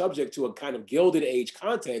been subject to a kind of Gilded Age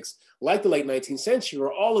context like the late 19th century,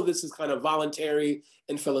 where all of this is kind of voluntary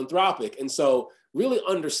and philanthropic. And so really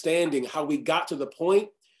understanding how we got to the point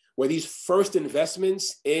where these first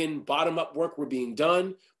investments in bottom-up work were being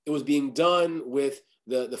done, It was being done with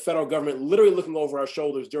the federal government literally looking over our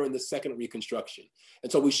shoulders during the second Reconstruction.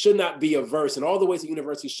 And so we should not be averse in all the ways that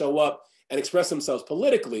universities show up and express themselves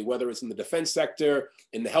politically, whether it's in the defense sector,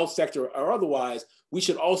 in the health sector, or otherwise. We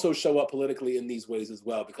should also show up politically in these ways as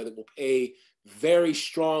well, because it will pay very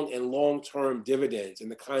strong and long-term dividends in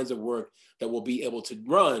the kinds of work that we'll be able to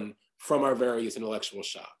run from our various intellectual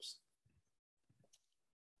shops.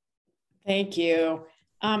 Thank you.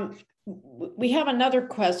 We have another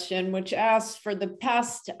question which asks, for the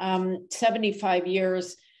past 75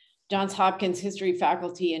 years, Johns Hopkins history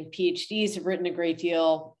faculty and PhDs have written a great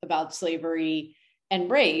deal about slavery and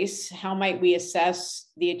race. How might we assess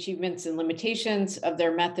the achievements and limitations of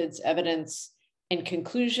their methods, evidence, and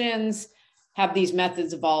conclusions? Have these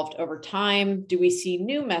methods evolved over time? Do we see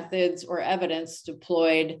new methods or evidence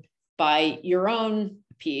deployed by your own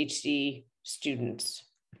PhD students?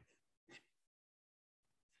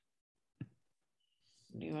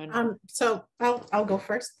 So I'll go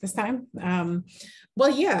first this time. Well,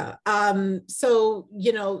 yeah. So,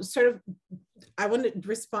 you know, sort of, I want to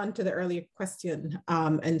respond to the earlier question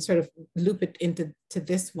and sort of loop it into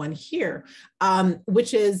this one here,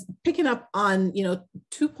 which is picking up on, you know,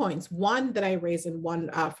 2 points. One that I raised and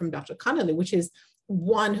one from Dr. Connolly, which is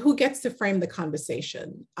one, who gets to frame the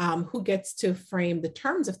conversation? Who gets to frame the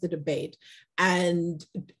terms of the debate? And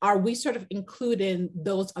are we sort of including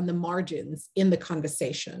those on the margins in the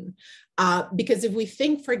conversation? Because if we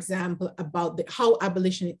think, for example, about how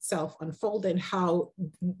abolition itself unfolded, how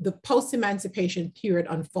the post-emancipation period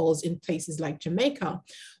unfolds in places like Jamaica,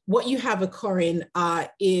 what you have occurring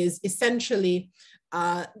is essentially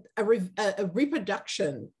a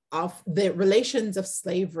reproduction of the relations of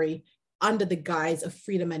slavery under the guise of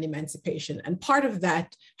freedom and emancipation. And part of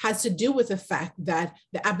that has to do with the fact that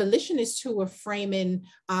the abolitionists who were framing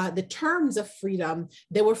the terms of freedom,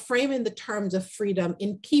 they were framing the terms of freedom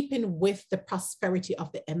in keeping with the prosperity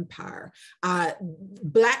of the empire.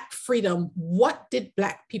 Black freedom, what did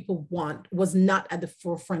Black people want, was not at the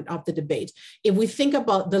forefront of the debate. If we think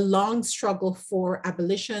about the long struggle for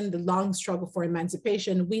abolition, the long struggle for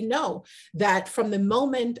emancipation, we know that from the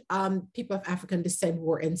moment people of African descent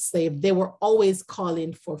were enslaved, they were always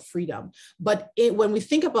calling for freedom. But when we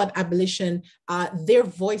think about abolition, their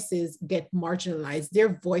voices get marginalized.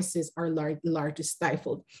 Their voices are largely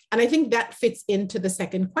stifled. And I think that fits into the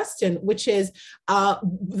second question, which is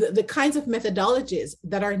the kinds of methodologies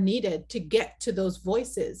that are needed to get to those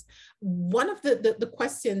voices. One of the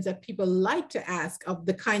questions that people like to ask of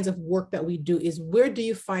the kinds of work that we do is, where do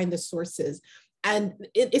you find the sources? And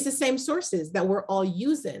it's the same sources that we're all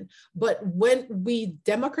using. But when we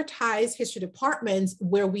democratize history departments,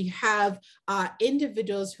 where we have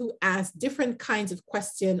individuals who ask different kinds of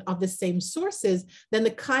questions of the same sources, then the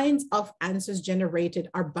kinds of answers generated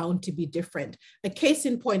are bound to be different. A case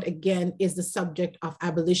in point, again, is the subject of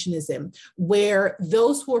abolitionism, where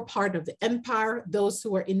those who are part of the empire, those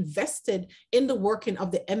who are invested in the working of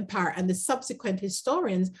the empire, and the subsequent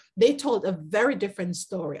historians, they told a very different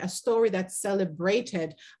story, a story that celebrated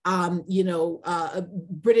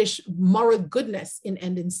British moral goodness in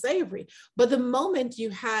ending slavery. But the moment you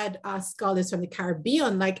had scholars from the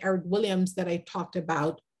Caribbean, like Eric Williams that I talked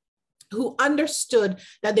about, who understood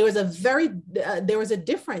that there was a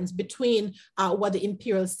difference between what the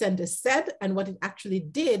Imperial Center said and what it actually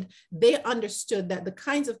did. They understood that the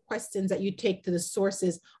kinds of questions that you take to the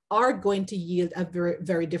sources are going to yield a very,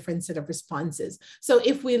 very different set of responses. So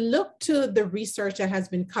if we look to the research that has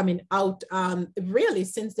been coming out really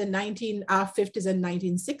since the 1950s and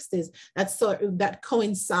 1960s, that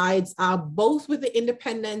coincides both with the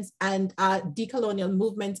independence and decolonial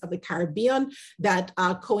movements of the Caribbean, that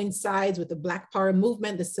coincides with the Black Power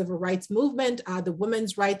movement, the Civil Rights movement, the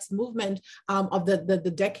women's rights movement of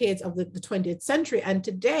the decades of the 20th century. And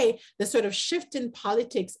today, the sort of shift in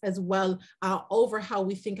politics as well over how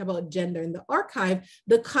we think about gender in the archive,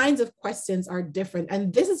 the kinds of questions are different.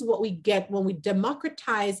 And this is what we get when we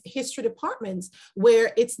democratize history departments,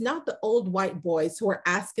 where it's not the old white boys who are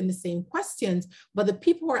asking the same questions, but the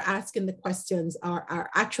people who are asking the questions are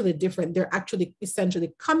actually different. They're actually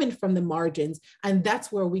essentially coming from the margins. And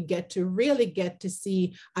that's where we really get to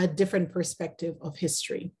see a different perspective of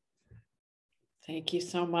history. Thank you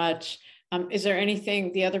so much. Is there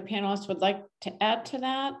anything the other panelists would like to add to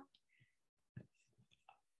that?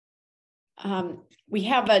 We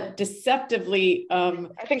have a deceptively...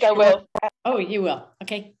 I think I will. Oh, you will.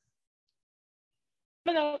 Okay.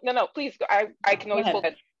 No, please. I can always pull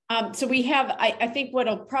it. So we have, I think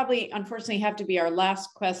what'll probably unfortunately have to be our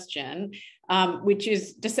last question, which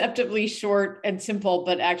is deceptively short and simple,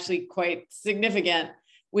 but actually quite significant,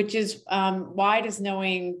 which is why does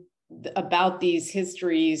knowing about these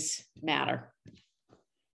histories matter.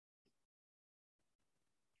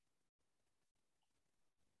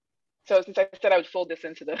 So since I said I would fold this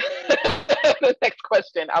into the, the next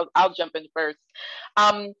question, I'll jump in first.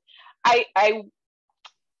 I'm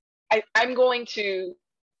going to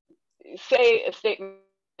say a statement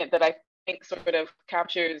that I think sort of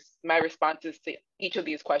captures my responses to each of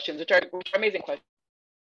these questions, which are amazing questions.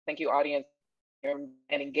 Thank you, audience, and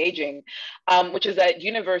engaging, which is that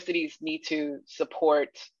universities need to support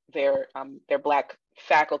their Black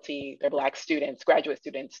faculty, their Black students, graduate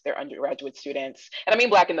students, their undergraduate students. And I mean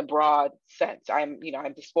Black in the broad sense. I'm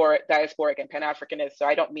diasporic and Pan-Africanist, so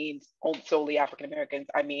I don't mean solely African Americans.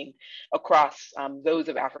 I mean across those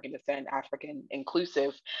of African descent, African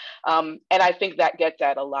inclusive. And I think that gets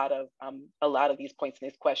at a lot of these points in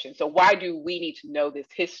this question. So why do we need to know this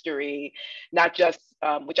history, not just,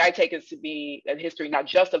 which I take as to be a history not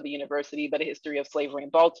just of the university, but a history of slavery in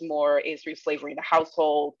Baltimore, a history of slavery in the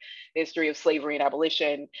household, a history of slavery in abolition,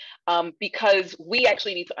 because we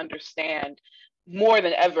actually need to understand more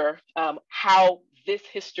than ever how this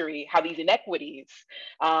history, how these inequities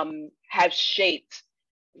have shaped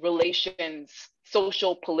relations,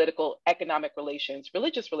 social, political, economic relations,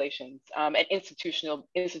 religious relations, and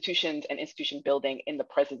institutions and institution building in the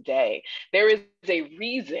present day. There is a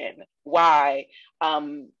reason why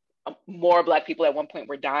more Black people at one point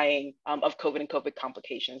were dying of COVID and COVID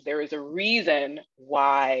complications. There is a reason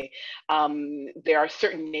why there are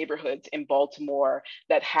certain neighborhoods in Baltimore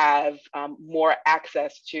that have more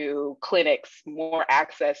access to clinics, more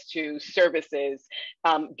access to services,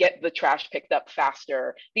 get the trash picked up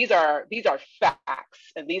faster. These are facts,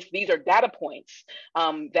 and these are data points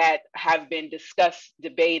that have been discussed,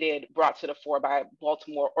 debated, brought to the fore by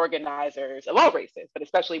Baltimore organizers of all races, but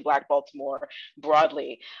especially Black Baltimore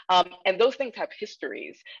broadly. And those things have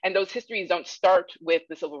histories, and those histories don't start with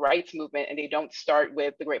the civil rights movement, and they don't start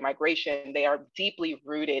with the Great Migration. They are deeply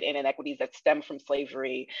rooted in inequities that stem from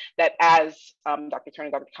slavery, that, as Dr. Turner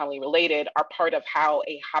and Dr. Connolly related, are part of how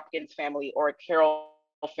a Hopkins family or a Carroll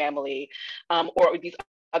family or these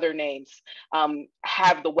other names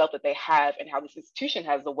have the wealth that they have, and how this institution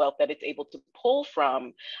has the wealth that it's able to pull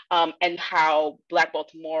from, and how Black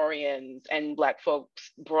Baltimoreans and Black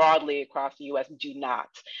folks broadly across the US do not.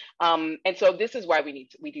 And so this is why we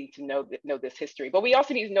need to know this history. But we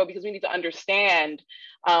also need to know, because we need to understand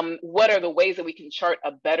what are the ways that we can chart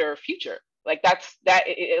a better future. Like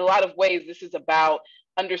in a lot of ways, this is about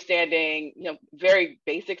understanding, very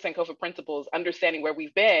basic Sankofa principles, understanding where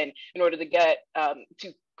we've been in order to get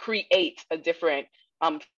to create a different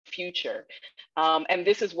future. And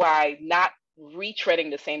this is why not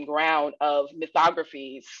retreading the same ground of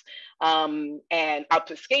mythographies and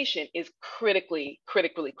obfuscation is critically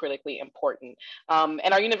important.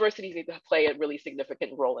 And our universities need to play a really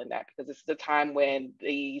significant role in that, because this is a time when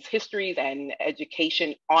these histories and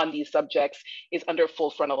education on these subjects is under full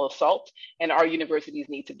frontal assault. And our universities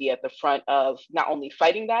need to be at the front of not only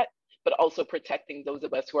fighting that, but also protecting those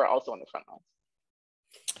of us who are also on the front lines.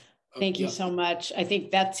 Thank you so much. I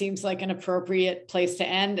think that seems like an appropriate place to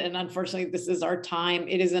end. And unfortunately, this is our time.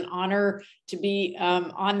 It is an honor to be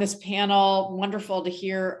on this panel. Wonderful to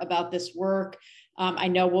hear about this work. I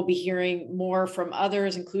know we'll be hearing more from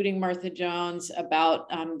others, including Martha Jones, about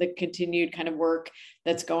the continued kind of work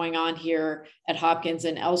that's going on here at Hopkins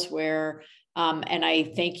and elsewhere. And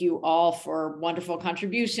I thank you all for wonderful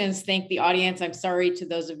contributions. Thank the audience. I'm sorry to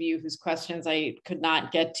those of you whose questions I could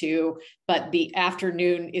not get to, but the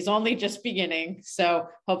afternoon is only just beginning. So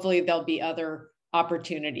hopefully there'll be other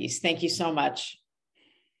opportunities. Thank you so much.